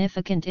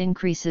significant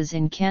increases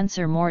in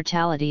cancer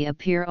mortality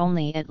appear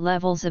only at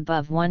levels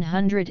above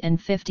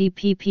 150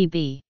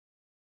 ppb.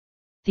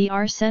 The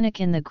arsenic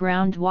in the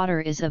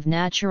groundwater is of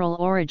natural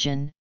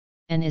origin,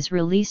 and is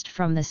released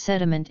from the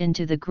sediment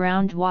into the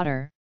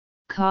groundwater,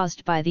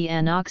 caused by the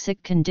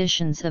anoxic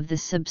conditions of the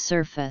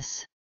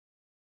subsurface.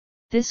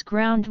 This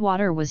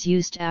groundwater was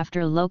used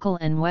after local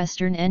and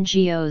Western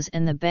NGOs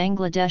and the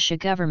Bangladeshi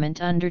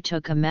government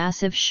undertook a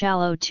massive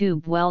shallow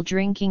tube well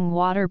drinking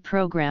water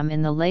program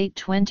in the late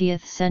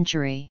 20th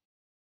century.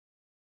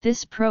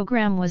 This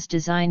program was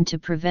designed to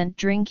prevent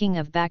drinking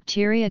of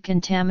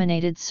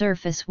bacteria-contaminated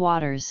surface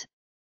waters,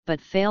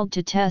 but failed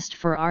to test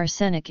for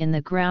arsenic in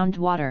the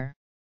groundwater.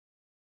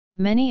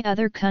 Many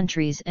other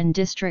countries and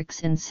districts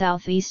in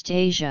Southeast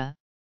Asia,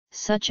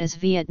 such as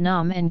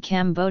Vietnam and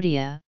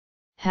Cambodia,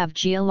 have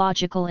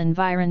geological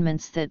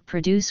environments that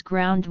produce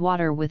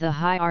groundwater with a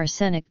high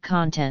arsenic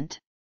content.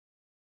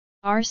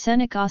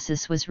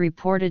 Arsenicosis was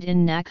reported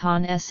in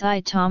Nakhon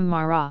Si Tom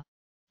Mara,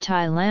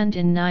 Thailand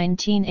in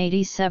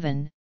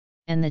 1987,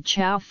 and the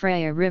Chao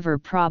Phraya River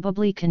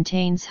probably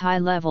contains high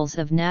levels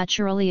of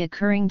naturally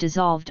occurring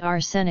dissolved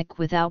arsenic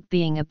without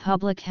being a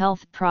public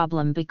health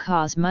problem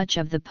because much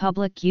of the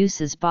public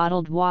uses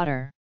bottled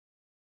water.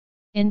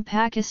 In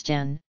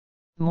Pakistan,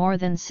 more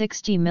than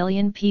 60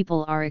 million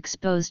people are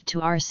exposed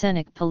to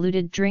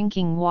arsenic-polluted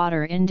drinking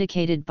water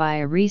indicated by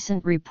a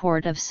recent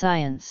report of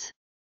Science.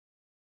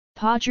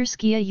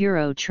 Podgorskaya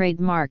Euro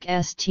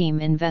Trademark's team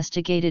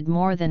investigated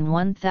more than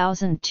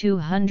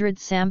 1,200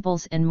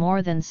 samples and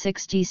more than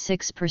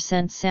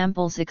 66%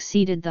 samples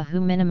exceeded the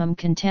WHO minimum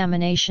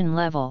contamination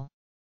level.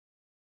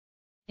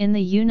 In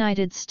the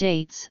United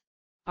States,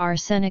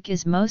 arsenic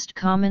is most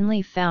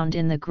commonly found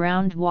in the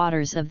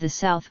groundwaters of the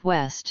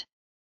Southwest.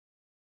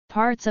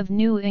 Parts of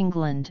New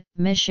England,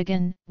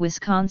 Michigan,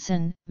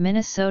 Wisconsin,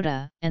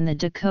 Minnesota, and the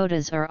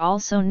Dakotas are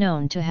also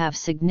known to have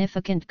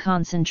significant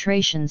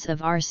concentrations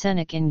of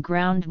arsenic in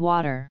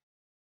groundwater.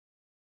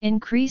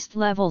 Increased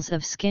levels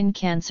of skin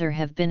cancer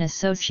have been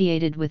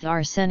associated with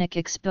arsenic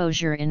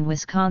exposure in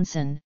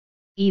Wisconsin,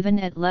 even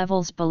at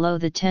levels below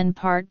the 10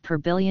 part per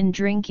billion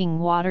drinking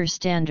water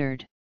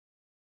standard.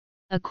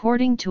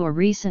 According to a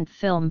recent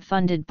film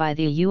funded by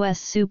the U.S.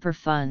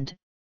 Superfund,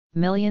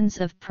 millions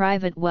of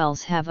private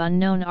wells have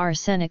unknown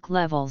arsenic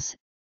levels,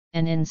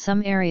 and in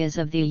some areas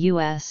of the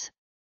U.S.,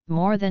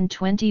 more than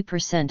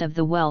 20% of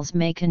the wells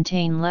may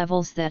contain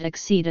levels that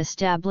exceed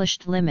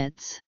established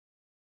limits.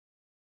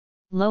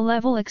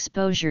 Low-level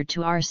exposure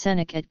to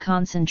arsenic at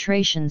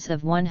concentrations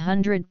of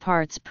 100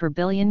 parts per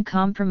billion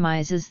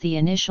compromises the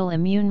initial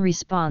immune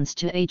response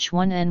to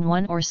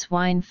H1N1 or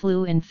swine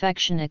flu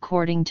infection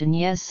according to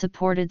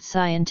NIES-supported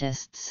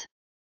scientists.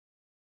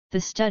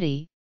 The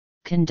study,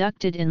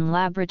 conducted in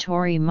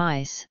laboratory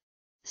mice,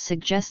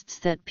 suggests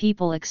that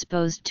people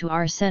exposed to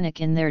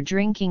arsenic in their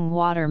drinking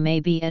water may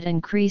be at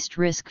increased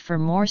risk for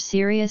more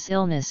serious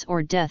illness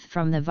or death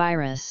from the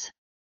virus.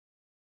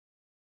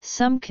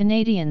 Some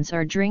Canadians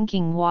are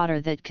drinking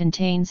water that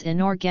contains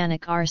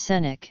inorganic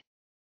arsenic.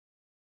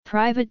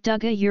 Private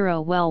Dugga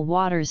Euro well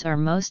waters are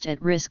most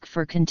at risk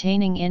for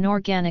containing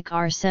inorganic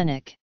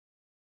arsenic.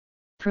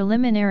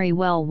 Preliminary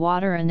well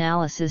water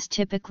analysis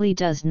typically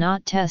does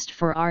not test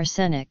for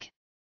arsenic.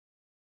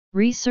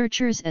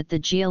 Researchers at the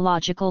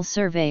Geological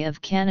Survey of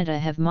Canada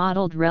have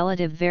modeled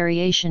relative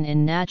variation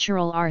in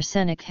natural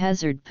arsenic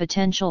hazard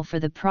potential for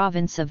the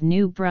province of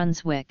New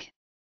Brunswick.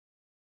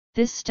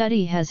 This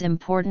study has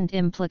important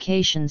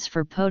implications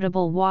for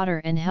potable water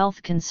and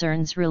health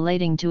concerns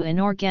relating to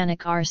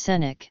inorganic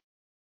arsenic.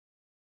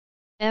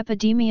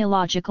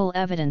 Epidemiological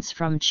evidence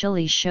from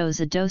Chile shows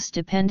a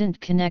dose-dependent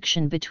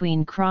connection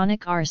between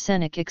chronic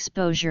arsenic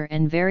exposure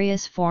and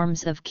various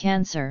forms of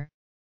cancer,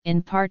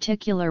 in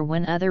particular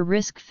when other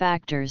risk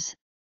factors,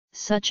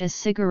 such as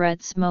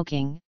cigarette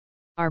smoking,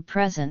 are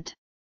present.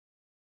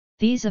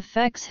 These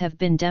effects have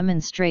been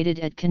demonstrated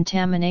at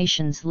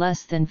contaminations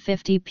less than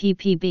 50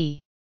 ppb.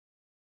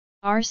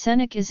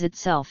 Arsenic is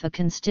itself a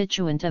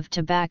constituent of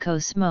tobacco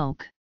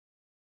smoke.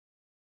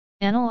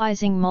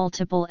 Analyzing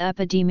multiple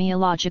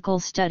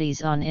epidemiological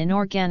studies on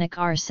inorganic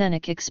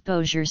arsenic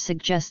exposure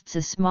suggests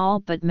a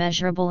small but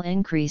measurable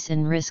increase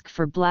in risk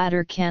for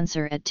bladder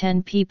cancer at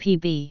 10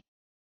 ppb.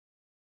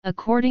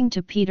 According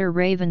to Peter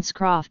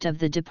Ravenscroft of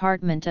the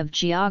Department of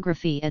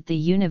Geography at the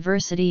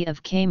University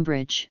of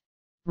Cambridge,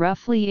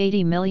 roughly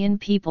 80 million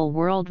people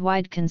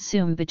worldwide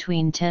consume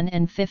between 10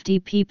 and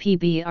 50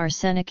 ppb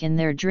arsenic in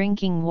their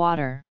drinking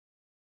water.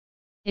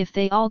 If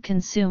they all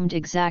consumed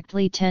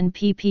exactly 10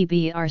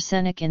 ppb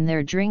arsenic in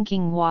their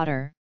drinking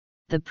water,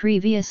 the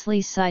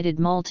previously cited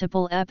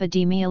multiple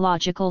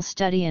epidemiological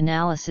study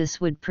analysis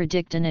would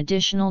predict an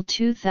additional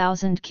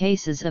 2,000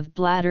 cases of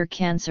bladder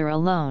cancer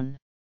alone.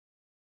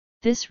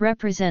 This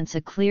represents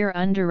a clear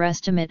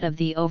underestimate of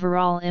the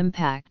overall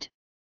impact,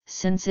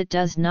 since it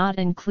does not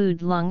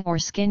include lung or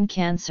skin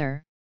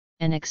cancer,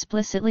 and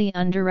explicitly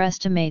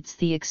underestimates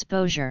the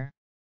exposure.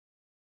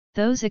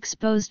 Those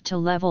exposed to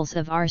levels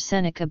of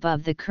arsenic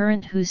above the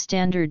current WHO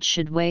standard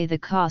should weigh the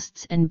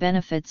costs and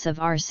benefits of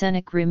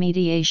arsenic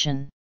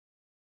remediation.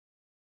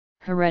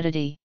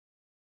 Heredity.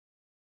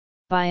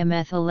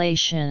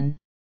 Biomethylation.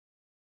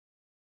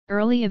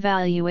 Early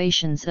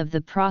evaluations of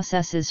the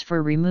processes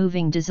for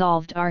removing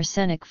dissolved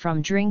arsenic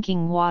from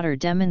drinking water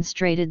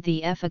demonstrated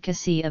the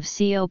efficacy of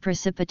CO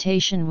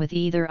precipitation with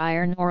either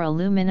iron or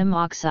aluminum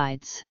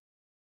oxides.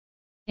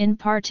 In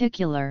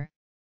particular,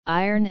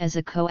 iron as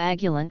a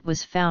coagulant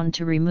was found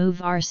to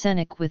remove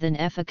arsenic with an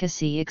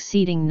efficacy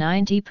exceeding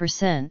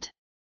 90%.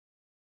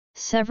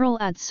 Several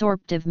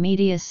adsorptive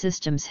media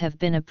systems have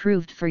been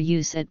approved for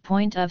use at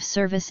point of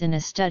service in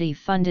a study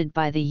funded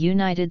by the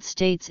United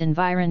States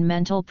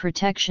Environmental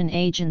Protection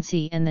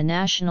Agency and the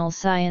National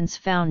Science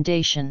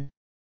Foundation.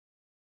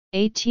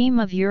 A team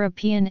of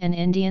European and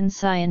Indian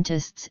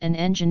scientists and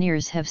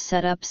engineers have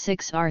set up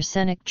 6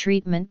 arsenic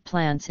treatment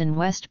plants in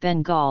West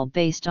Bengal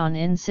based on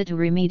in situ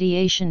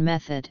remediation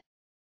method.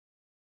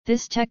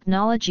 This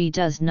technology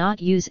does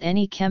not use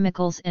any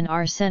chemicals and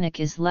arsenic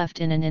is left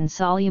in an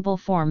insoluble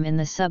form in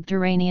the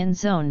subterranean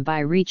zone by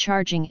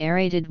recharging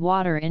aerated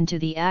water into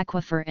the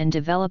aquifer and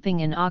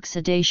developing an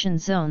oxidation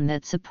zone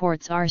that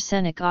supports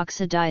arsenic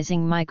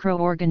oxidizing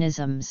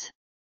microorganisms.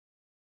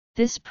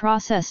 This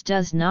process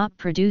does not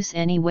produce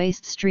any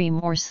waste stream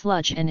or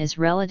sludge and is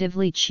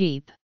relatively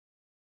cheap.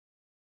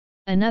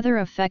 Another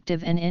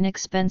effective and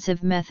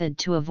inexpensive method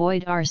to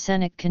avoid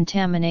arsenic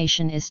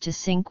contamination is to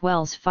sink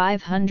wells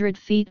 500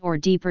 feet or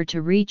deeper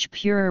to reach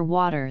purer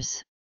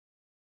waters.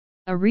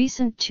 A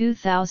recent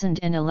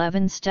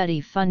 2011 study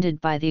funded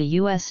by the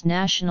U.S.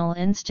 National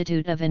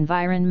Institute of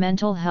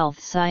Environmental Health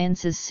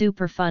Sciences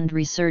Superfund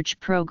research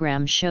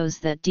program shows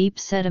that deep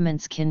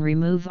sediments can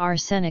remove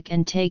arsenic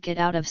and take it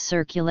out of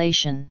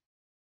circulation.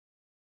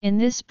 In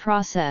this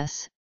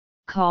process,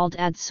 called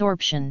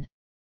adsorption,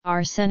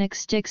 arsenic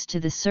sticks to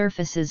the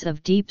surfaces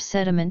of deep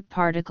sediment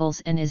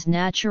particles and is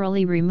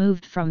naturally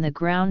removed from the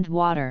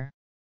groundwater.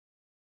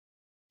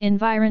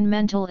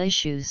 Environmental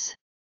issues.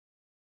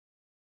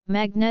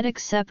 Magnetic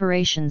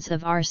separations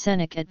of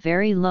arsenic at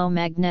very low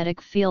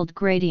magnetic field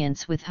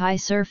gradients with high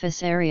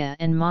surface area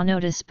and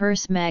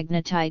monodisperse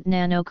magnetite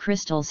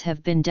nanocrystals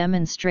have been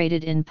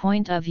demonstrated in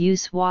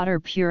point-of-use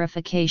water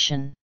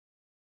purification.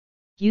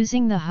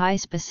 Using the high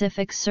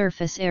specific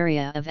surface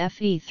area of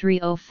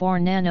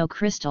Fe3O4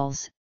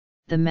 nanocrystals,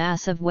 the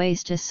mass of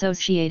waste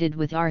associated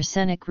with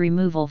arsenic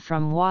removal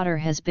from water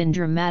has been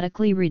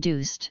dramatically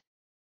reduced.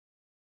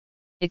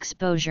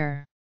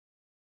 Exposure.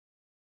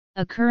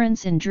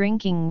 Occurrence in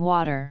drinking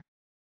water.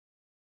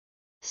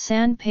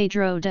 San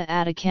Pedro de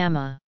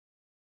Atacama.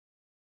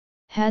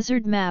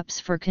 Hazard maps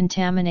for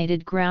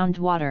contaminated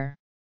groundwater.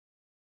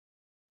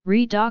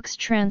 Redox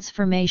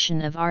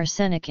transformation of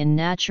arsenic in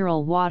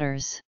natural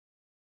waters.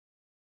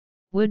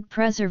 Wood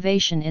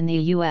preservation in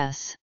the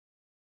U.S.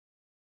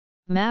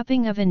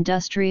 Mapping of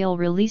industrial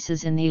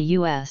releases in the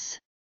U.S.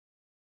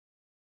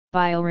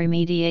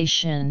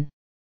 Bioremediation.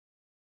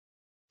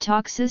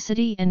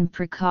 Toxicity and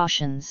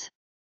precautions.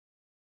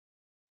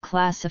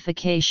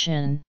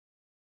 Classification.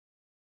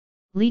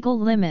 Legal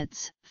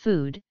limits,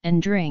 food and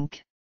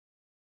drink.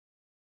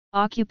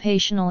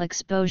 Occupational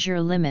exposure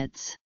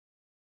limits.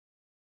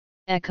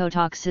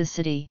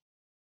 Ecotoxicity.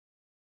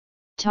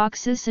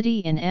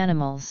 Toxicity in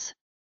animals.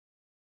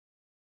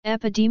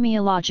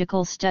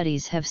 Epidemiological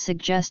studies have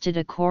suggested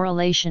a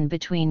correlation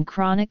between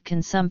chronic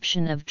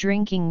consumption of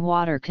drinking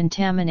water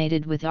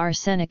contaminated with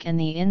arsenic and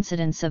the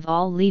incidence of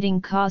all leading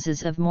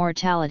causes of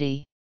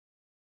mortality.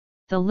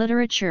 The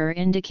literature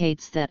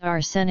indicates that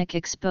arsenic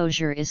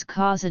exposure is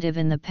causative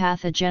in the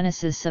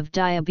pathogenesis of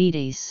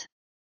diabetes.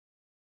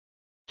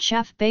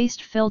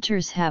 Chaff-based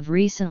filters have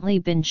recently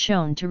been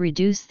shown to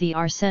reduce the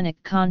arsenic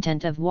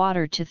content of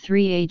water to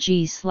 3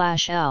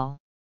 Ag/L.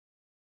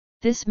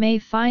 This may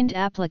find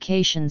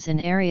applications in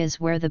areas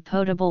where the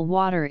potable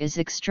water is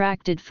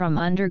extracted from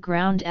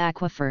underground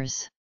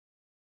aquifers.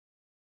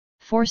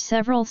 For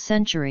several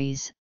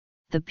centuries,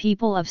 the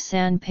people of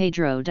San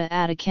Pedro de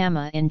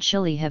Atacama in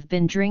Chile have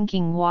been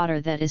drinking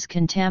water that is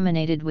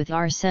contaminated with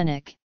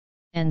arsenic,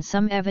 and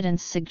some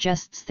evidence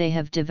suggests they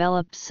have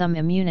developed some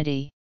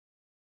immunity.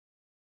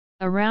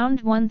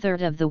 Around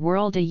 1/3 of the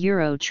world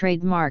Euro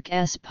trademark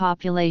S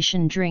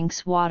population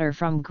drinks water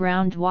from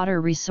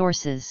groundwater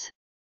resources.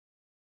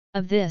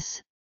 Of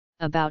this,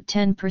 about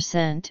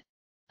 10%,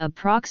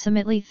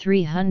 approximately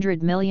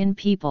 300 million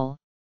people,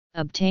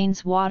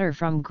 obtains water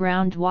from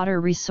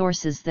groundwater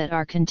resources that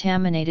are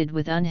contaminated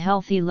with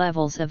unhealthy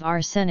levels of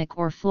arsenic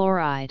or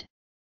fluoride.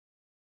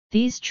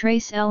 These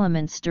trace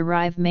elements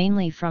derive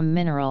mainly from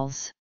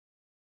minerals.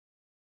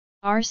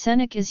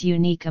 Arsenic is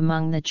unique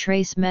among the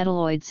trace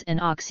metalloids and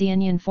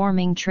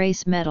oxyanion-forming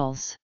trace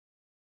metals.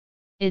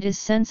 It is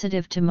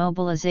sensitive to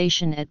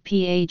mobilization at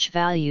pH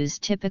values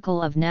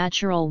typical of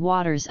natural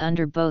waters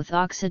under both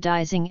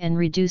oxidizing and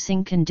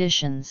reducing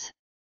conditions.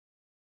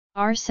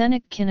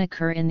 Arsenic can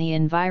occur in the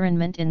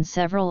environment in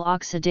several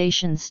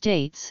oxidation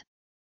states,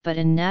 but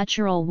in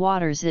natural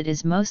waters it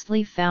is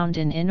mostly found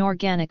in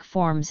inorganic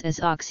forms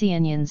as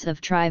oxyanions of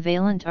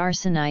trivalent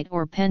arsenite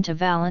or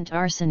pentavalent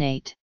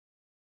arsenate.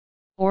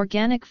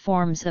 Organic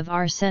forms of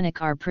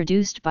arsenic are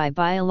produced by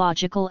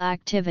biological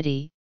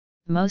activity,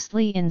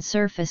 mostly in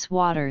surface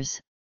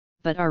waters,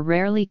 but are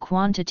rarely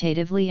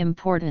quantitatively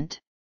important.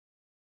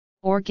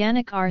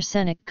 Organic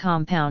arsenic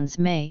compounds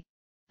may,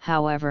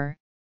 however,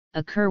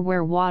 occur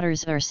where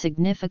waters are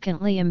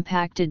significantly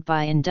impacted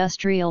by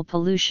industrial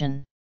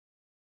pollution.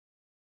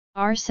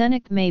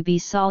 Arsenic may be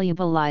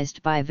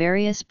solubilized by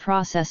various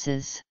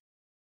processes.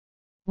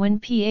 When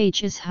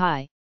pH is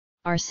high,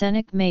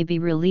 arsenic may be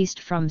released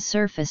from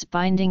surface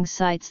binding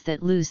sites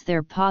that lose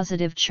their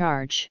positive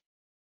charge.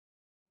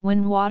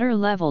 When water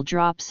level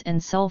drops and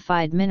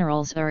sulfide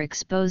minerals are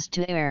exposed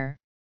to air,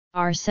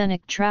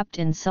 arsenic trapped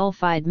in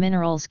sulfide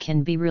minerals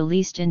can be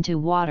released into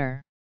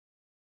water.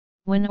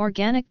 When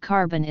organic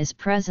carbon is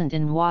present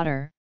in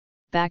water,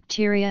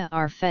 bacteria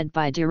are fed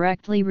by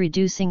directly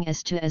reducing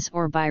S to As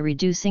or by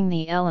reducing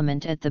the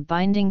element at the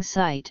binding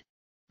site,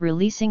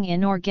 releasing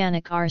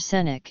inorganic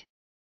arsenic.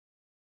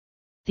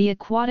 The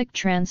aquatic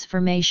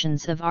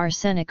transformations of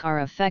arsenic are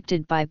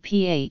affected by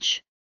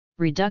pH,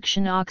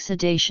 reduction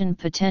oxidation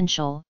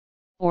potential,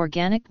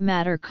 organic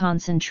matter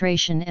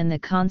concentration and the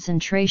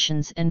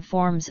concentrations and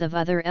forms of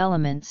other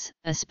elements,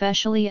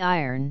 especially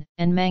iron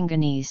and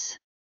manganese.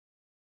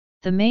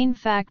 The main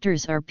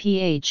factors are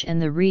pH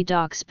and the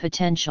redox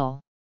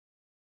potential.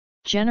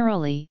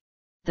 Generally,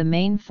 the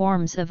main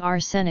forms of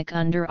arsenic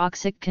under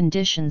oxic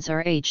conditions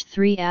are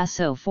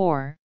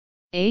H3SO4,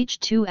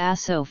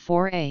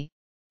 H2SO4A,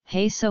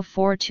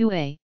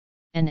 HaSO4-2A,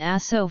 and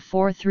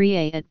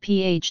ASO4-3A at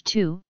pH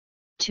 2,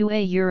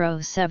 2A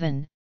Euro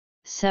 7,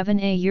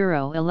 7A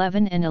Euro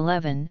 11 and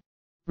 11,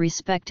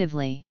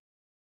 respectively.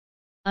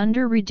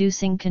 Under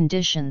reducing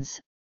conditions,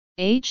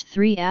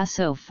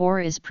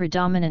 H3SO4 is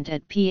predominant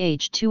at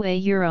pH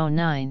 2A Euro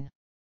 9.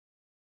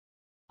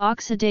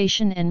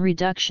 Oxidation and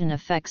reduction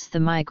affects the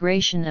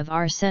migration of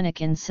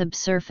arsenic in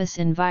subsurface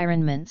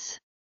environments.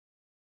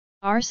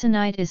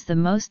 Arsenite is the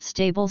most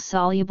stable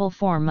soluble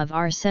form of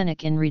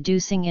arsenic in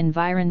reducing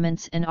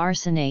environments, and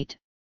arsenate,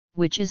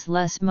 which is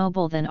less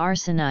mobile than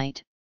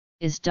arsenite,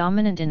 is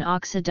dominant in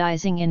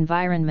oxidizing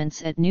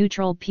environments at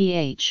neutral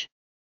pH.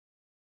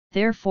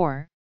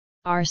 Therefore,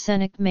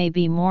 arsenic may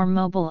be more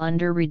mobile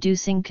under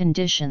reducing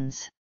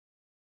conditions.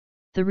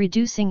 The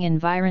reducing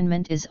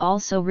environment is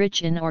also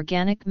rich in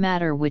organic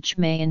matter which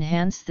may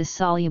enhance the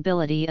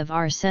solubility of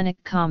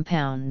arsenic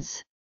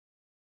compounds.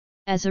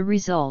 As a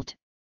result,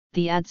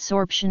 the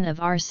adsorption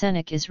of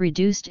arsenic is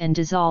reduced and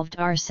dissolved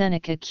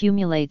arsenic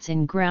accumulates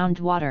in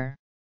groundwater.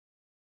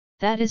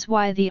 That is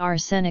why the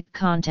arsenic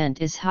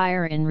content is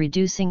higher in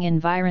reducing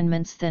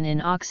environments than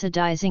in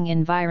oxidizing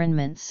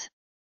environments.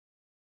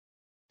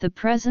 The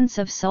presence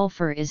of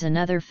sulfur is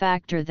another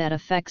factor that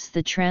affects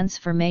the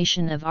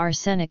transformation of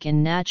arsenic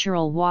in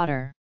natural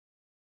water.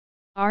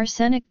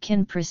 Arsenic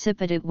can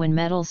precipitate when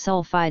metal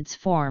sulfides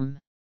form.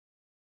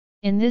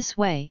 In this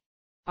way,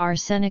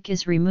 arsenic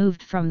is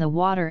removed from the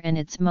water and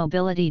its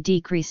mobility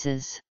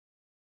decreases.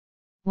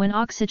 When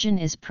oxygen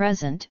is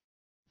present,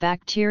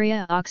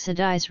 bacteria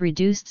oxidize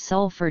reduced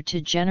sulfur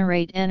to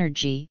generate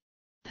energy,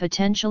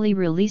 potentially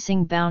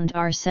releasing bound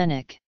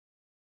arsenic.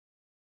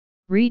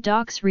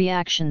 Redox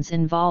reactions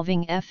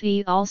involving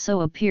Fe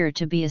also appear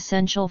to be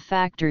essential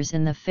factors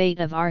in the fate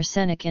of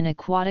arsenic in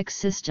aquatic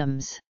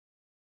systems.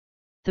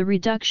 The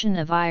reduction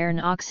of iron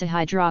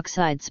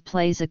oxyhydroxides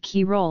plays a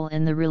key role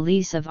in the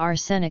release of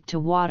arsenic to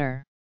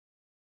water.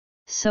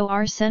 So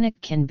arsenic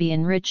can be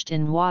enriched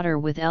in water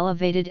with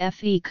elevated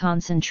Fe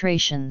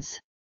concentrations.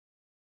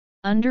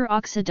 Under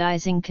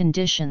oxidizing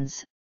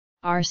conditions,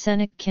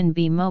 arsenic can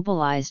be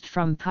mobilized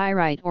from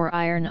pyrite or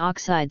iron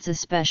oxides,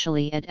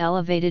 especially at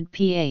elevated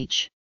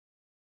pH.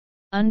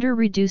 Under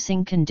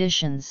reducing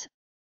conditions,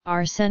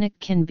 arsenic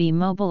can be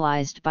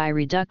mobilized by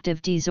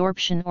reductive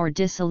desorption or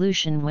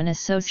dissolution when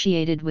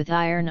associated with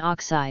iron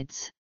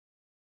oxides.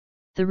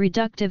 The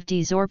reductive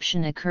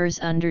desorption occurs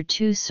under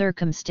two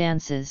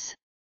circumstances.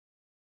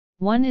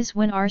 One is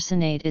when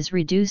arsenate is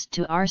reduced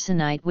to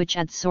arsenite, which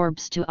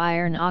adsorbs to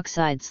iron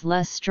oxides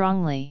less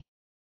strongly.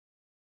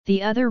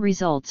 The other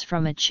results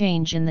from a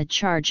change in the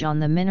charge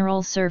on the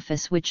mineral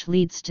surface, which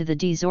leads to the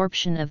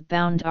desorption of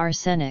bound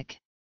arsenic.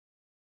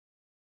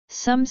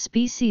 Some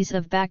species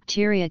of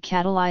bacteria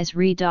catalyze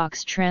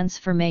redox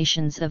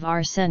transformations of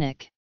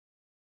arsenic.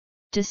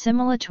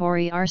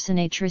 Dissimilatory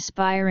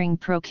arsenate-respiring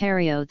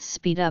prokaryotes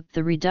speed up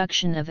the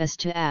reduction of S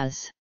to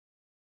As.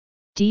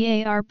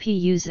 DARP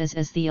uses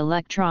as the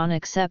electron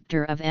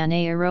acceptor of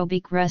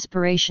anaerobic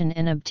respiration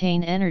and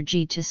obtain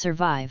energy to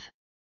survive.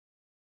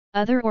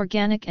 Other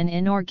organic and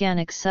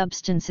inorganic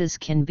substances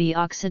can be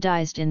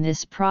oxidized in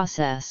this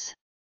process.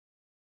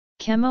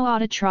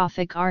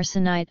 Chemoautotrophic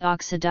arsenite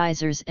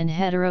oxidizers and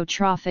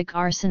heterotrophic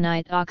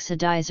arsenite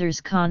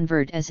oxidizers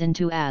convert As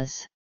into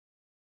As.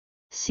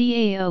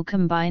 CaO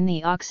combine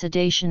the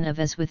oxidation of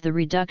As with the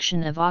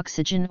reduction of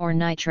oxygen or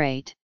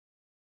nitrate.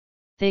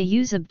 They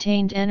use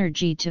obtained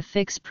energy to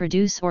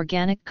produce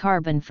organic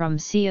carbon from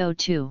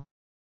CO2.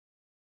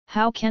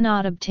 How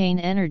cannot obtain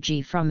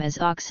energy from As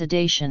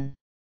oxidation?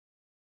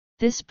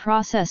 This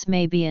process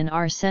may be an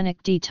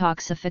arsenic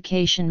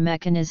detoxification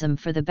mechanism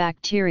for the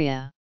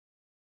bacteria.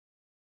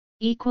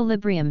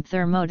 Equilibrium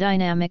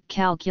thermodynamic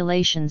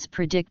calculations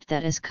predict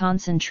that As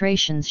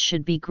concentrations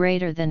should be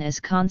greater than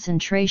As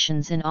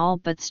concentrations in all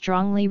but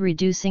strongly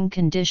reducing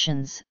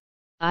conditions,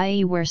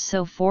 i.e. where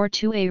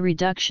SO4-A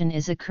reduction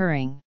is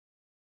occurring.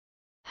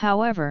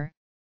 However,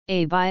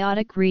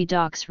 abiotic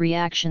redox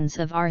reactions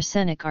of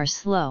arsenic are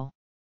slow.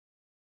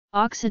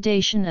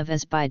 Oxidation of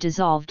As by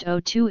dissolved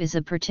O2 is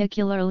a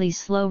particularly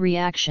slow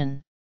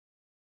reaction.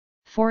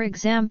 For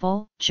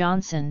example,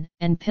 Johnson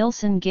and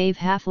Pilson gave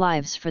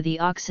half-lives for the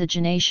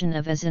oxygenation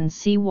of As in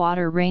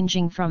seawater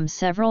ranging from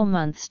several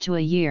months to a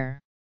year.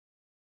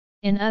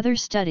 In other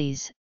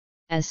studies,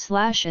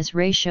 As/As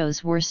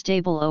ratios were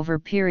stable over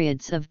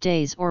periods of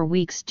days or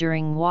weeks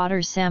during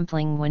water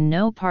sampling when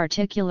no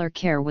particular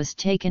care was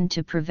taken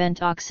to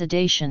prevent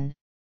oxidation,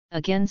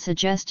 again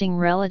suggesting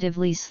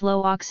relatively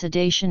slow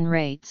oxidation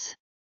rates.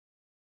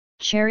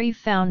 Cherry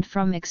found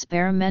from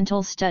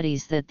experimental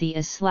studies that the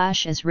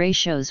As/As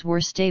ratios were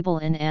stable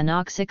in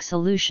anoxic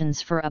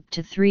solutions for up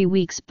to 3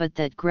 weeks, but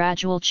that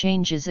gradual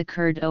changes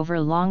occurred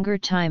over longer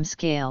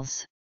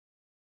timescales.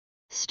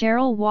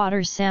 Sterile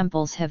water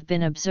samples have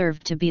been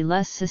observed to be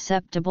less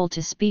susceptible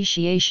to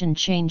speciation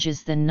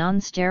changes than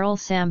non-sterile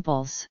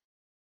samples.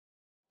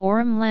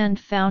 Ormland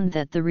found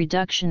that the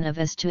reduction of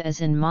As to As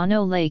in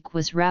Mono Lake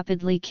was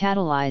rapidly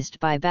catalyzed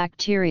by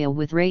bacteria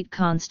with rate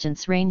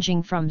constants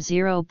ranging from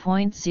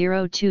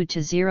 0.02 to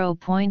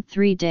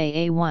 0.3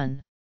 day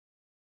A1.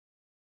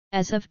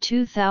 As of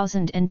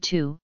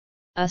 2002,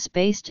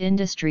 US-based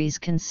industries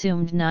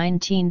consumed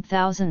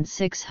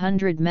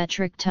 19,600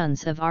 metric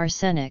tons of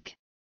arsenic.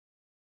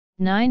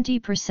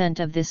 90%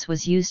 of this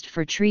was used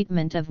for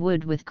treatment of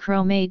wood with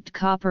chromate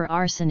copper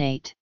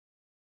arsenate.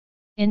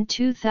 In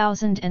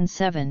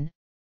 2007,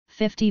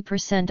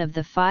 50% of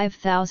the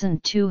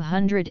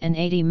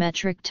 5,280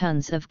 metric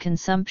tons of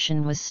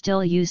consumption was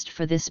still used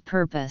for this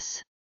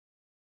purpose.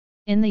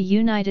 In the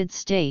United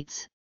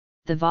States,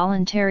 the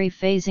voluntary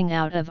phasing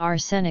out of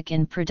arsenic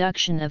in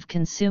production of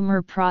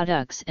consumer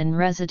products and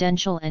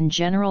residential and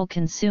general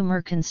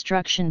consumer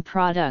construction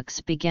products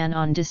began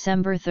on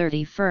December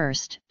 31,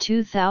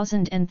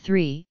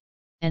 2003,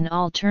 and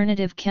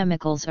alternative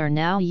chemicals are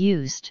now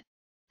used,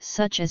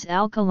 such as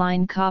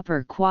alkaline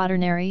copper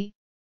quaternary,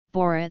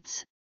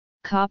 borates,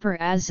 copper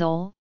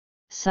azole,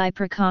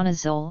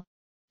 cyproconazole,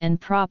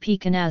 and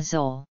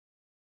propiconazole.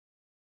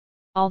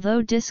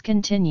 Although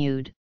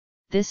discontinued,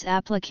 this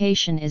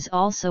application is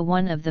also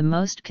one of the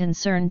most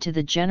concerned to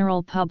the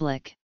general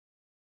public.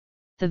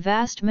 The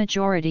vast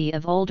majority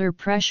of older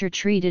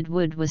pressure-treated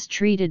wood was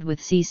treated with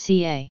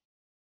CCA.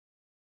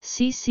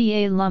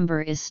 CCA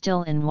lumber is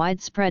still in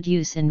widespread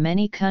use in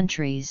many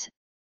countries,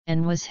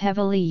 and was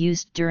heavily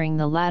used during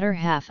the latter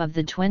half of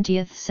the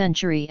 20th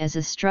century as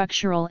a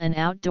structural and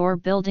outdoor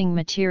building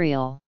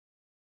material.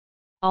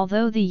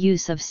 Although the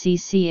use of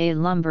CCA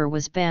lumber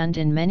was banned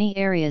in many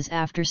areas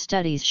after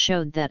studies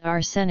showed that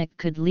arsenic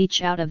could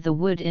leach out of the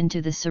wood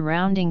into the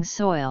surrounding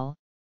soil,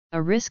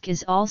 a risk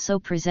is also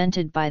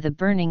presented by the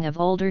burning of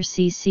older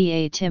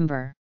CCA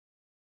timber.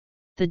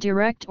 The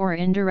direct or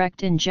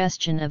indirect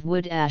ingestion of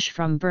wood ash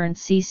from burnt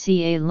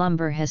CCA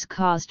lumber has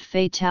caused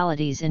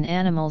fatalities in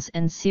animals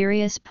and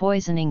serious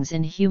poisonings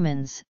in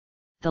humans.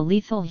 The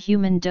lethal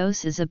human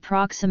dose is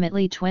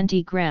approximately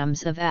 20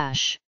 grams of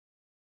ash.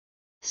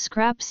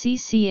 Scrap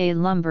CCA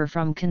lumber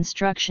from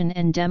construction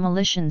and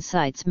demolition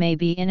sites may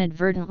be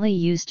inadvertently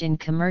used in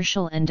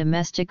commercial and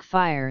domestic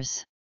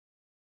fires.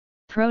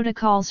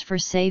 Protocols for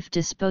safe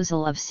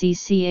disposal of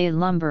CCA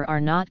lumber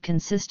are not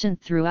consistent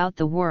throughout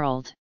the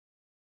world.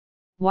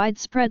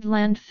 Widespread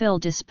landfill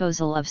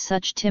disposal of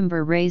such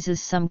timber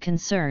raises some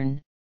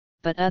concern,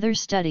 but other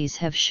studies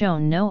have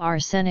shown no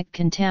arsenic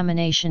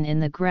contamination in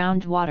the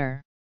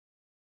groundwater.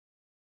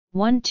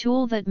 One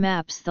tool that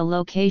maps the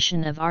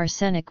location of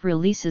arsenic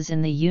releases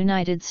in the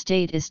United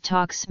States is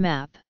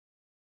ToxMap.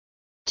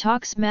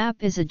 ToxMap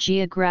is a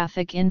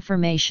geographic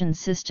information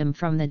system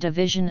from the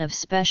Division of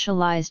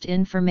Specialized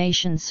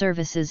Information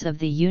Services of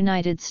the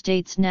United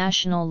States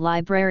National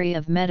Library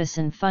of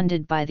Medicine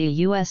funded by the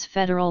U.S.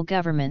 federal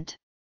government.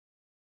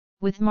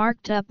 With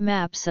marked-up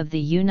maps of the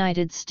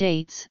United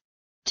States,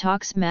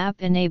 ToxMap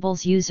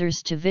enables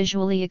users to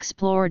visually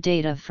explore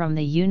data from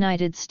the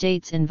United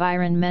States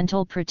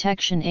Environmental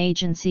Protection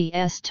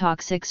Agency's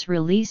Toxics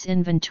Release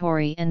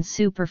Inventory and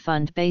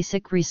Superfund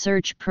basic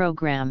research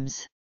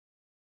programs.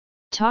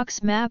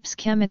 ToxMap's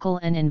chemical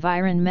and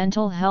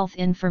environmental health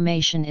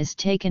information is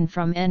taken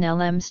from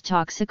NLM's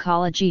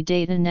Toxicology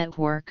Data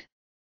Network,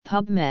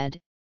 PubMed,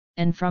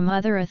 and from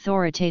other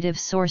authoritative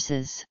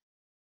sources.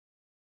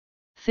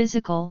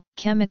 Physical,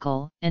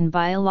 chemical, and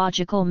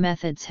biological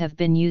methods have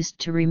been used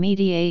to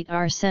remediate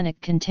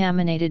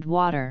arsenic-contaminated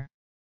water.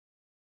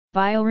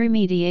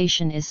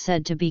 Bioremediation is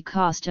said to be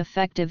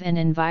cost-effective and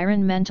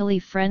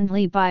environmentally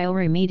friendly.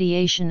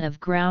 Bioremediation of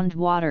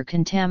groundwater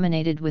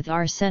contaminated with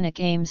arsenic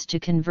aims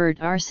to convert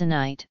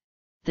arsenite,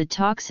 the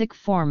toxic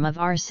form of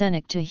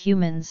arsenic to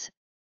humans,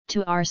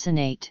 to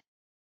arsenate.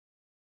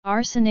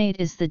 Arsenate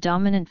is the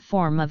dominant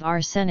form of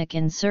arsenic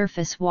in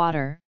surface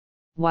water,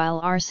 while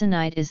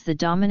arsenite is the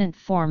dominant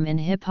form in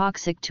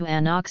hypoxic to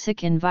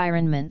anoxic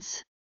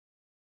environments.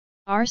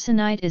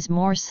 Arsenite is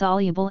more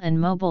soluble and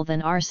mobile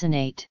than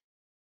arsenate.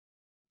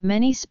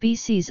 Many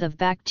species of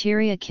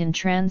bacteria can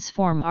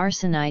transform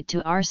arsenite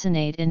to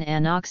arsenate in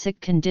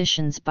anoxic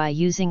conditions by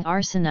using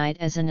arsenite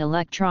as an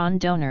electron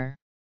donor.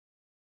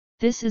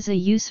 This is a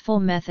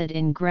useful method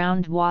in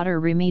groundwater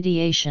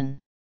remediation.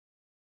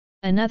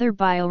 Another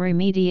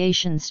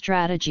bioremediation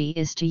strategy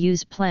is to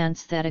use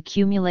plants that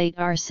accumulate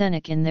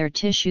arsenic in their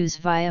tissues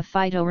via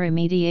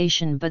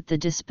phytoremediation, but the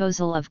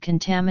disposal of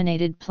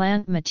contaminated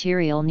plant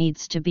material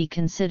needs to be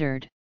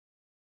considered.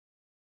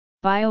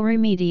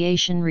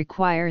 Bioremediation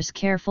requires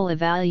careful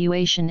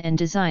evaluation and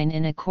design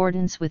in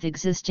accordance with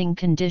existing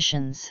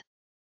conditions.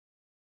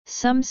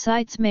 Some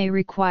sites may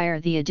require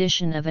the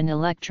addition of an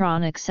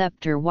electron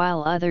acceptor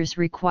while others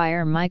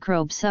require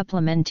microbe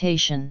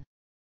supplementation.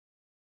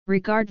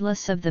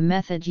 Regardless of the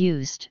method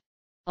used,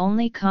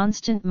 only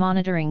constant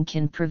monitoring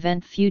can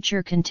prevent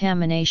future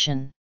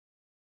contamination.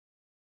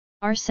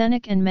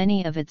 Arsenic and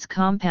many of its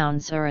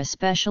compounds are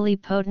especially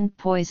potent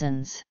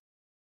poisons.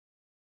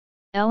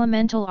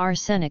 Elemental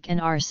arsenic and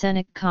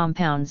arsenic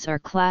compounds are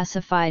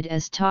classified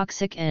as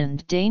toxic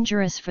and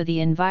dangerous for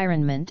the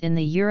environment in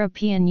the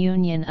European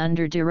Union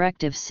under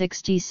Directive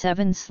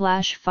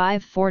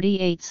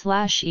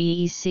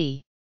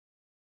 67/548/EEC.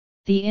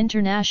 The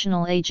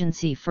International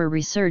Agency for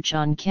Research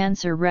on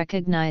Cancer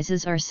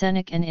recognizes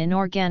arsenic and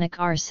inorganic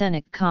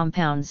arsenic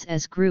compounds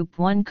as Group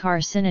 1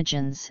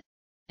 carcinogens,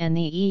 and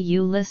the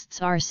EU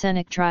lists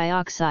arsenic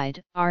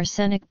trioxide,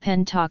 arsenic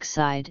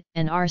pentoxide,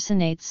 and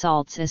arsenate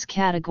salts as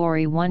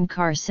Category 1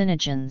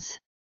 carcinogens.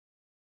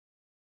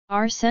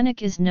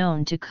 Arsenic is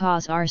known to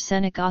cause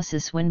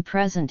arsenicosis when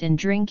present in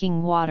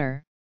drinking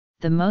water,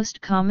 the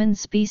most common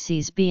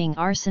species being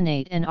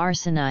arsenate and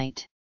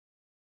arsenite.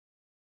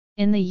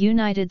 In the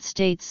United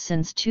States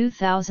since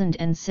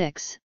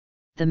 2006,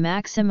 the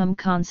maximum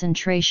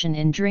concentration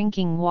in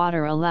drinking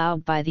water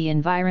allowed by the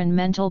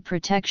Environmental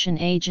Protection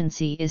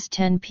Agency is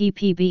 10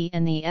 ppb,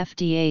 and the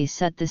FDA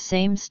set the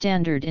same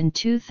standard in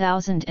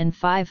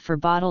 2005 for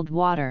bottled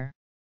water.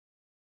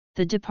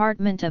 The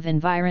Department of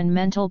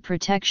Environmental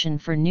Protection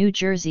for New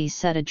Jersey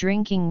set a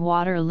drinking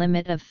water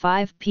limit of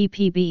 5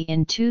 ppb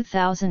in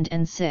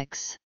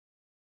 2006.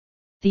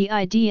 The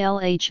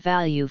IDLH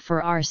value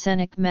for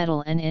arsenic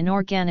metal and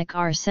inorganic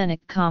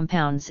arsenic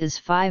compounds is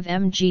 5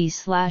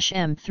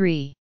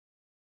 mg/m3.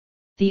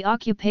 The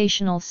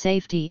Occupational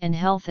Safety and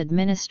Health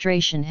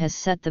Administration has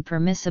set the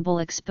permissible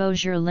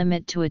exposure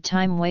limit to a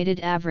time-weighted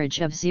average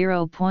of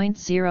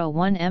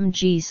 0.01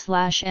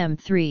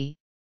 mg/m3,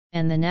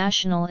 and the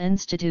National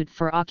Institute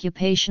for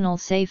Occupational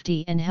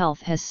Safety and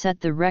Health has set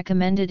the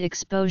recommended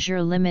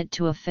exposure limit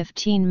to a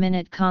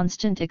 15-minute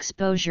constant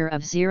exposure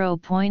of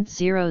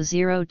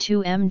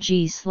 0.002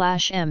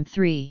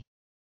 mg/m3.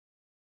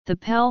 The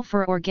PEL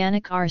for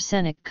organic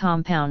arsenic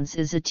compounds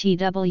is a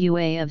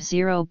TWA of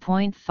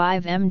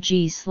 0.5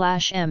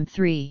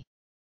 mg/m3.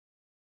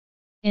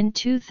 In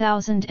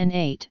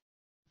 2008,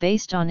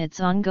 based on its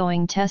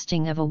ongoing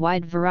testing of a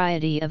wide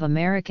variety of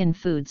American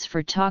foods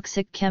for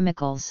toxic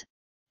chemicals,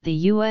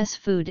 the U.S.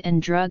 Food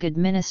and Drug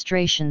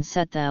Administration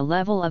set the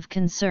level of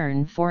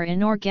concern for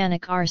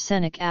inorganic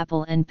arsenic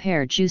apple and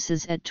pear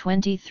juices at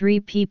 23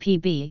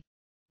 ppb,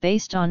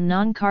 based on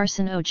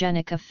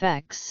non-carcinogenic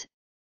effects,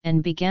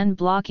 and began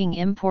blocking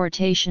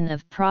importation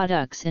of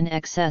products in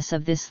excess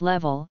of this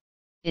level.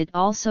 It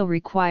also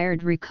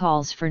required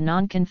recalls for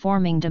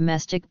non-conforming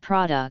domestic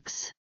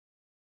products.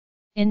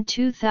 In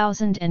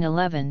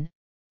 2011,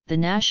 the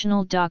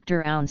National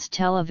Dr. Ounce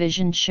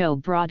television show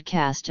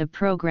broadcast a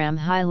program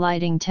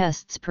highlighting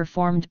tests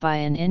performed by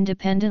an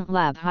independent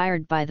lab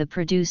hired by the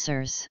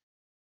producers.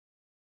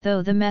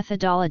 Though the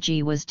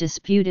methodology was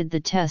disputed, the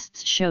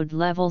tests showed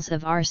levels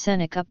of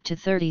arsenic up to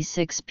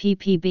 36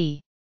 ppb.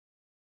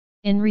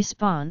 In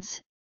response,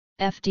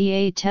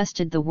 FDA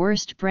tested the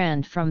worst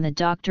brand from the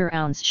Dr.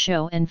 Ounce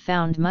show and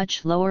found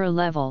much lower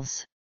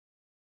levels.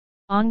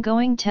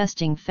 Ongoing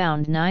testing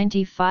found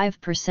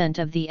 95%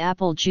 of the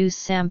apple juice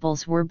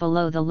samples were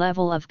below the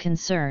level of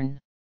concern.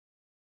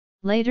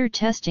 Later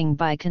testing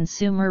by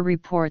Consumer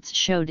Reports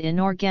showed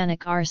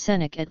inorganic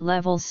arsenic at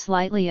levels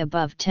slightly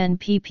above 10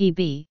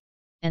 ppb,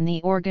 and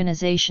the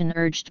organization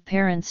urged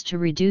parents to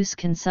reduce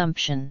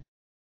consumption.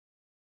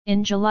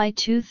 In July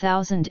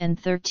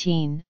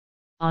 2013,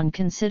 on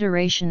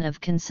consideration of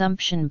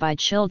consumption by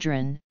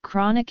children,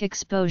 chronic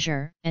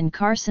exposure, and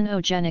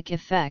carcinogenic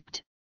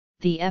effect,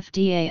 the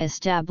FDA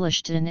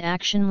established an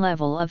action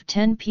level of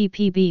 10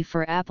 ppb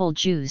for apple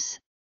juice,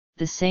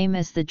 the same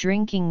as the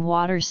drinking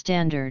water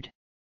standard.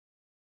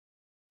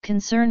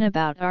 Concern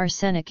about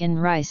arsenic in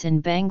rice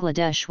in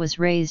Bangladesh was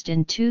raised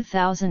in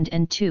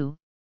 2002,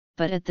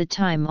 but at the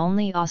time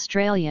only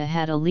Australia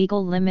had a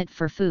legal limit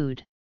for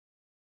food.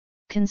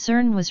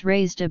 Concern was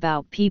raised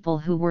about people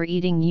who were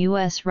eating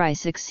U.S.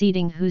 rice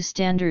exceeding WHO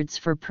standards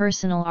for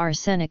personal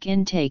arsenic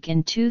intake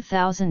in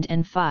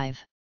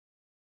 2005.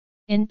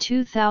 In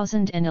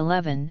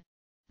 2011,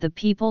 the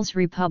People's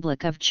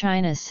Republic of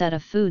China set a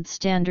food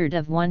standard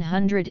of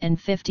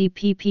 150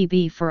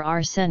 ppb for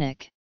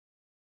arsenic.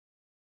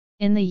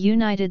 In the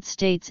United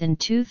States in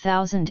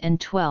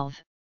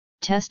 2012,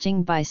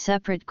 testing by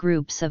separate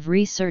groups of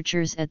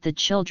researchers at the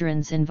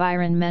Children's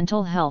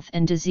Environmental Health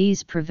and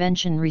Disease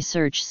Prevention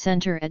Research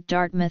Center at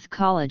Dartmouth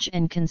College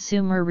and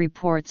Consumer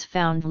Reports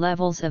found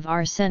levels of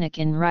arsenic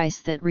in rice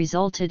that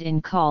resulted in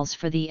calls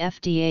for the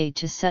FDA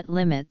to set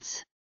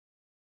limits.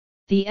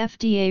 The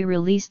FDA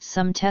released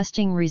some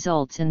testing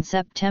results in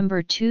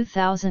September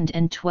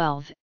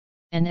 2012,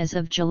 and as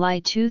of July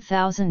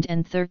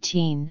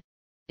 2013,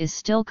 is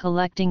still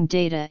collecting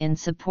data in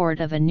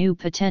support of a new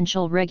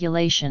potential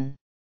regulation.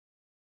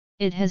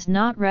 It has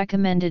not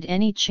recommended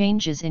any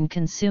changes in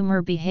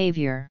consumer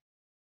behavior.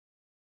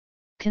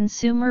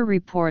 Consumer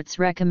Reports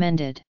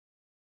recommended.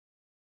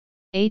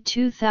 A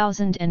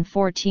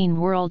 2014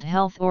 World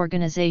Health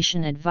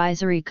Organization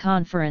Advisory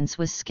Conference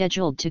was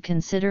scheduled to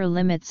consider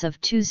limits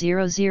of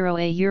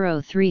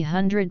 200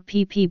 300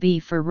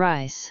 ppb for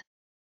rice.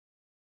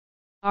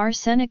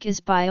 Arsenic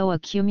is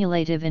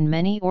bioaccumulative in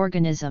many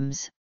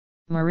organisms,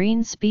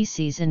 marine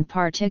species in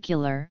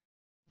particular,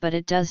 but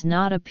it does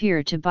not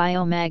appear to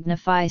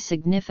biomagnify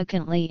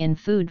significantly in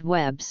food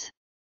webs.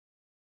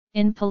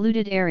 In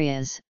polluted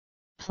areas,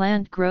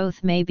 plant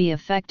growth may be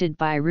affected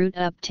by root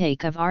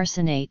uptake of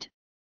arsenate,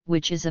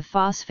 which is a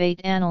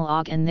phosphate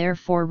analog and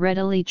therefore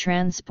readily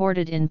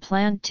transported in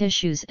plant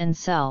tissues and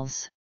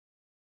cells.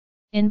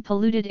 In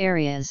polluted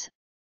areas,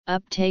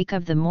 uptake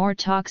of the more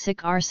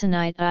toxic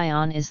arsenite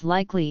ion is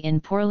likely in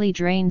poorly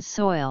drained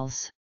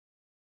soils.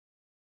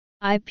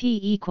 IP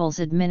equals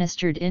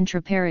administered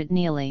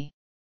intraperitoneally.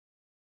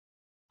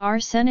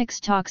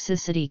 Arsenic's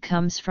toxicity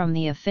comes from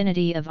the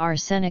affinity of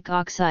arsenic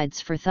oxides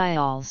for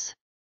thiols.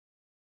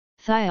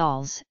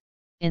 Thiols,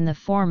 in the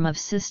form of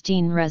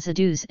cysteine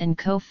residues and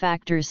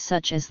cofactors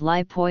such as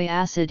lipoic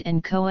acid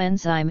and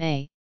coenzyme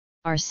A,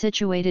 are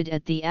situated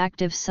at the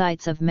active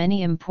sites of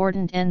many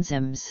important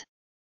enzymes.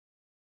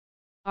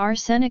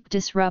 Arsenic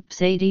disrupts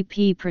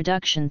ADP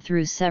production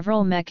through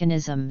several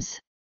mechanisms.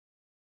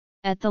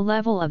 At the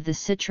level of the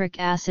citric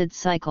acid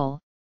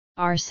cycle,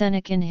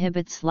 arsenic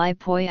inhibits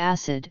lipoic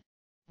acid,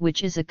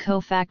 which is a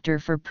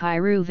cofactor for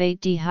pyruvate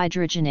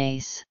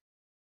dehydrogenase.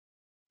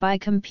 By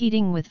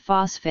competing with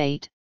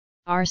phosphate,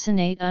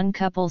 arsenate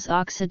uncouples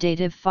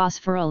oxidative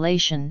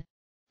phosphorylation,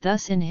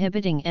 thus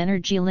inhibiting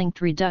energy-linked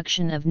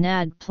reduction of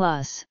NAD+,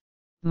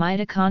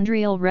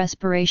 mitochondrial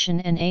respiration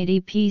and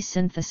ADP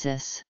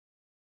synthesis.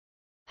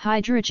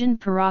 Hydrogen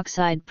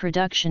peroxide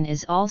production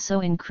is also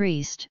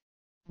increased,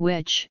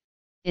 which,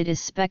 it is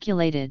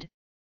speculated,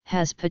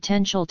 has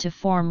potential to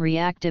form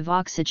reactive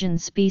oxygen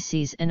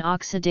species and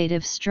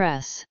oxidative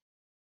stress.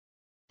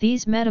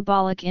 These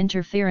metabolic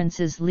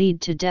interferences lead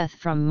to death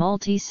from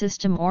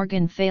multi-system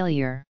organ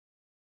failure.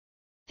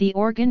 The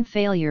organ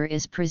failure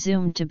is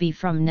presumed to be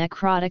from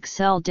necrotic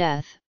cell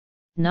death,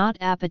 not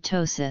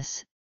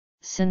apoptosis,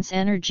 since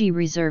energy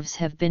reserves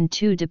have been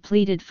too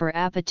depleted for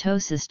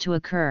apoptosis to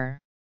occur.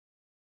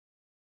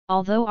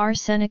 Although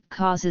arsenic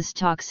causes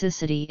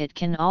toxicity, it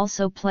can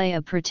also play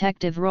a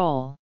protective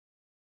role.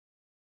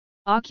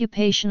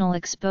 Occupational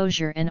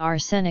exposure and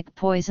arsenic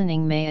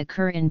poisoning may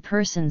occur in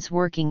persons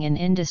working in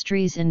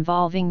industries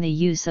involving the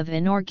use of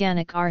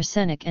inorganic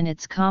arsenic and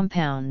its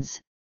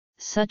compounds,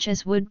 such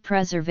as wood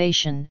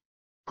preservation,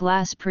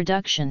 glass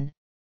production,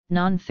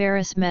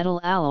 non-ferrous metal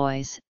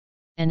alloys,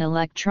 and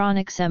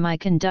electronic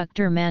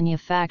semiconductor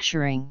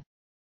manufacturing.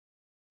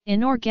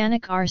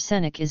 Inorganic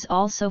arsenic is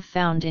also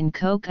found in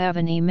coke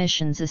oven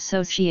emissions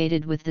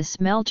associated with the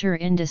smelter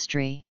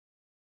industry.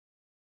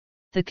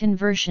 The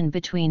conversion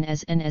between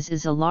As and As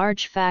is a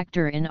large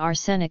factor in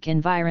arsenic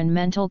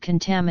environmental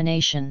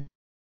contamination.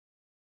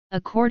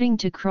 According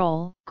to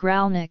Kroll,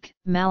 Gralnick,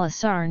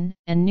 Malisarn,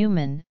 and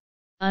Newman,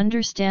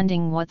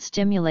 Understanding what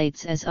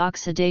stimulates as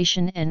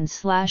oxidation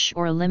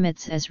and/or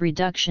limits as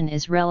reduction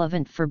is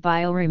relevant for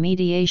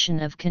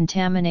bioremediation of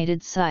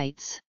contaminated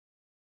sites.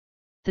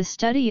 The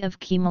study of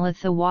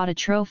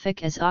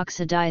chemolithowautotropic as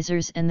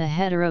oxidizers and the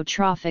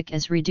heterotrophic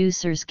as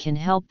reducers can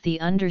help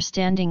the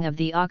understanding of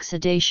the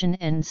oxidation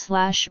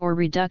and/or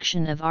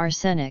reduction of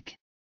arsenic.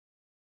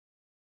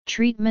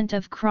 Treatment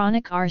of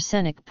chronic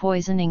arsenic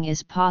poisoning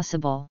is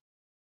possible.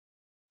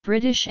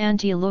 British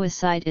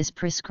anti-leucite is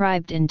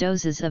prescribed in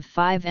doses of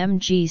 5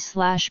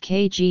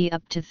 mg/kg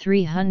up to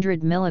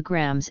 300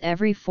 mg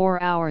every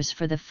 4 hours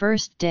for the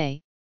first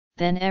day,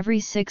 then every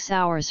 6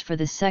 hours for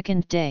the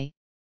second day,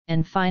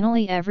 and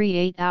finally every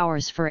 8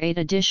 hours for 8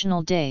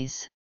 additional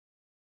days.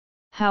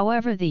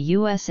 However, the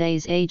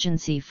USA's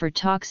Agency for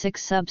Toxic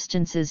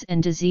Substances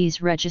and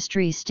Disease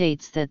Registry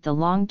states that the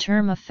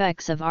long-term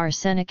effects of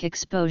arsenic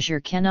exposure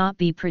cannot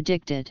be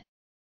predicted.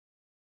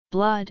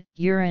 Blood,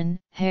 urine,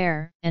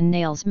 hair, and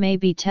nails may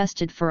be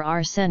tested for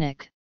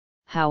arsenic.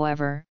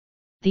 However,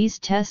 these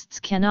tests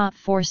cannot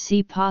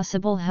foresee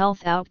possible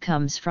health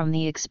outcomes from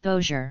the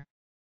exposure.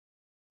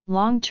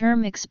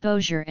 Long-term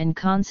exposure and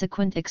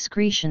consequent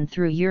excretion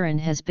through urine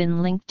has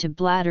been linked to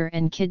bladder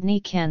and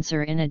kidney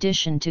cancer in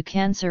addition to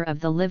cancer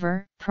of the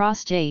liver,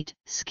 prostate,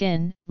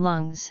 skin,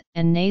 lungs,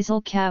 and nasal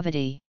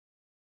cavity.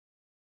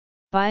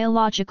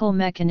 Biological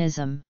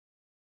mechanism.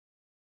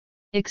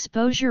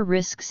 Exposure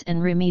risks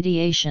and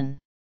remediation.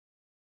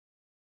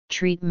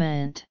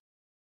 Treatment.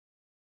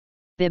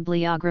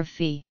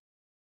 Bibliography.